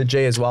 Really good at the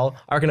G as well.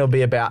 I reckon it'll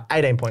be about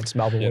 18 points.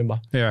 Melbourne win by.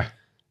 Yeah.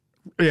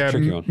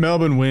 Tricky one.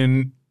 Melbourne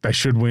win. They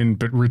should win,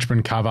 but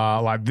Richmond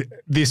cover. Like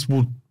this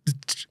will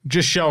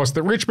just show us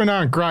that Richmond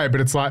aren't great,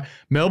 but it's like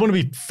Melbourne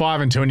will be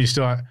 5-2, and you're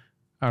still like,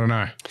 I don't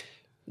know.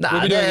 Nah,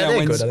 We'll be doing, they're our, good, I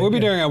Wednesday, think, we'll be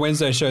yeah. doing our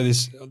Wednesday show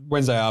this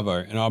Wednesday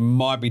Arvo, and I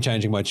might be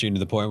changing my tune to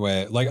the point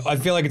where, like, I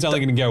feel like it's only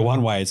going to go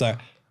one way. It's like,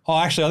 oh,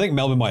 actually, I think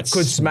Melbourne might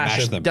Could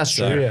smash them. That's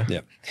true,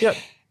 yeah. Yep.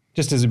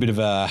 Just as a bit of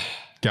a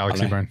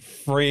Galaxy brain.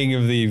 freeing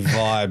of the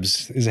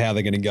vibes is how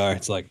they're going to go.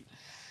 It's like,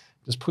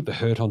 just put the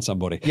hurt on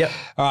somebody. Yep.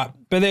 All right,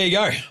 but there you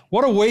go.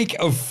 What a week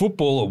of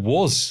football it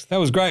was. That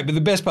was great. But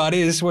the best part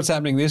is what's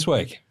happening this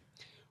week.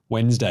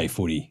 Wednesday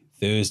footy,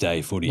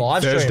 Thursday footy,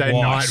 Live stream. Thursday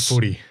night Twice.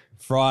 footy.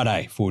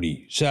 Friday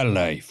footy,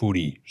 Saturday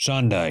footy,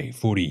 Sunday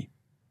footy.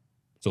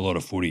 It's a lot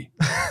of footy.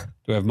 Do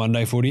we have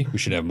Monday footy? We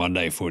should have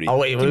Monday footy. Oh,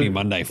 wait. Give me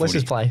Monday footy. Let's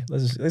just play.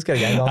 Let's get a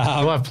game on.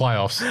 We'll have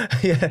playoffs.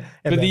 Yeah.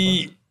 But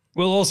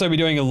we'll also be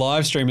doing a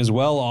live stream as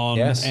well on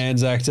Yes.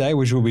 Anzac Day,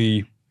 which will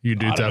be You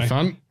dudes I don't have know,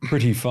 fun.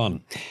 pretty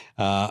fun.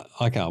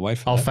 I can't wait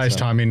for I'll that.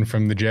 FaceTime in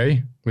from the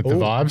G with the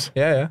vibes.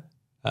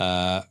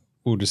 Yeah.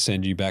 We'll just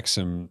send you back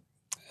some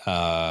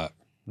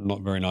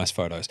not very nice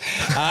photos.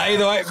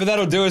 Either way, but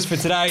that'll do us for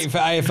today, for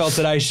AFL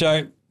Today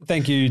Show.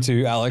 Thank you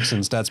to Alex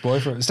and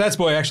Stats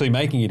Boy actually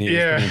making it here.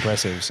 Yeah. Pretty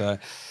impressive. So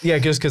Yeah,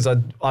 just because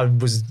I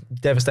was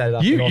devastated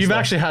after You've North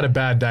actually had a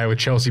bad day with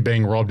Chelsea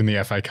being robbed in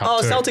the FA Cup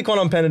Oh, too. Celtic won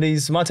on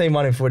penalties. My team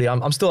won in footy.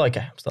 I'm still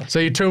okay. So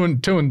you're 2-2.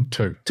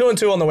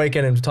 2-2 on the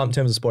weekend in terms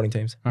of sporting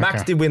teams. Max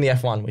Okay. did win the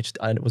F1, which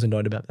I wasn't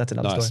known about. That's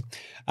another nice.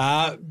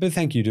 story. But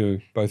thank you to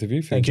both of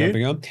you for Thank you.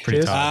 jumping on.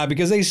 Pretty tight.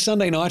 Because these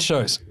Sunday night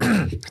shows,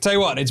 I tell you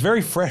what, it's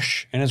very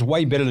fresh and it's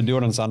way better to do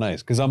it on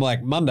Sundays because I'm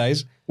like,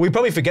 Mondays, We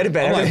probably forget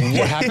about I'm like, everything.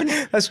 what happened?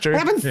 That's true.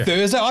 What happened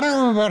Thursday? I don't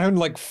remember what happened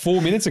like 4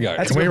 minutes ago.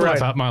 That's Can we good wrap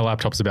point. up? My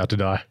laptop's about to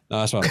die.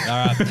 Nice one.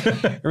 All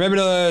right. Remember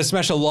to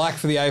smash a like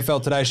for the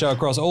AFL Today Show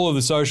across all of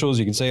the socials.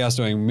 You can see us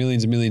doing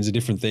millions and millions of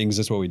different things.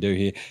 That's what we do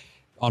here.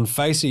 On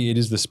Facey, it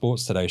is the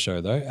Sports Today Show,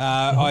 though.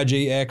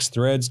 IG, X,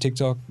 Threads,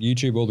 TikTok,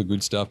 YouTube, all the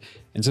good stuff.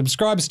 And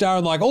subscribe, star,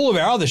 and like all of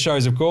our other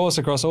shows, of course,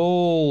 across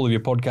all of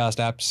your podcast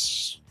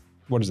apps.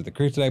 What is it? The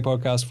Cricket Today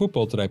Podcast,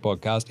 Football Today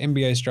Podcast,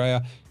 NBA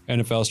Australia,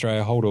 NFL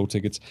Australia, hold all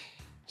tickets.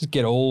 Just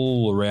get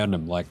all around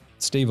them, like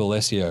Steve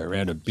Alessio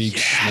around a big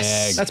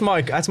snag. That's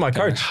my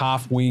coach.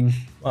 Half wing.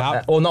 Or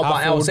not half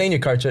my our forward. senior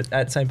coach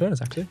at St. Bernard's,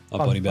 actually.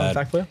 Not bloody bad.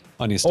 Fact for you.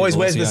 I need Steve Always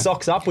wears the Alessio.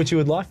 socks up, which you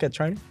would like at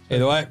training.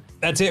 Either way,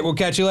 that's it. We'll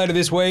catch you later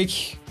this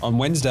week on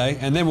Wednesday,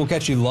 and then we'll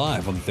catch you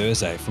live on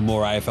Thursday for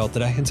more AFL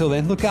Today. Until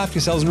then, look after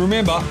yourselves, and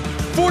remember,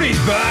 footy's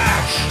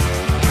back!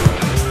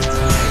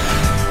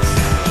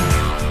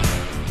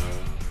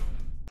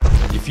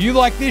 If you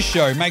like this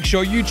show, make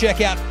sure you check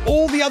out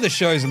all the other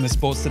shows on the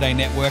Sports Today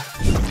Network,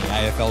 from the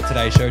AFL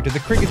Today Show to the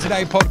Cricket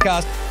Today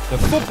Podcast, the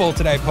Football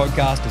Today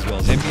Podcast, as well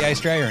as NBA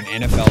Australia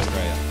and NFL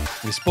Australia.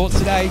 With Sports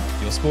Today,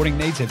 your sporting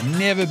needs have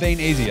never been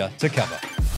easier to cover.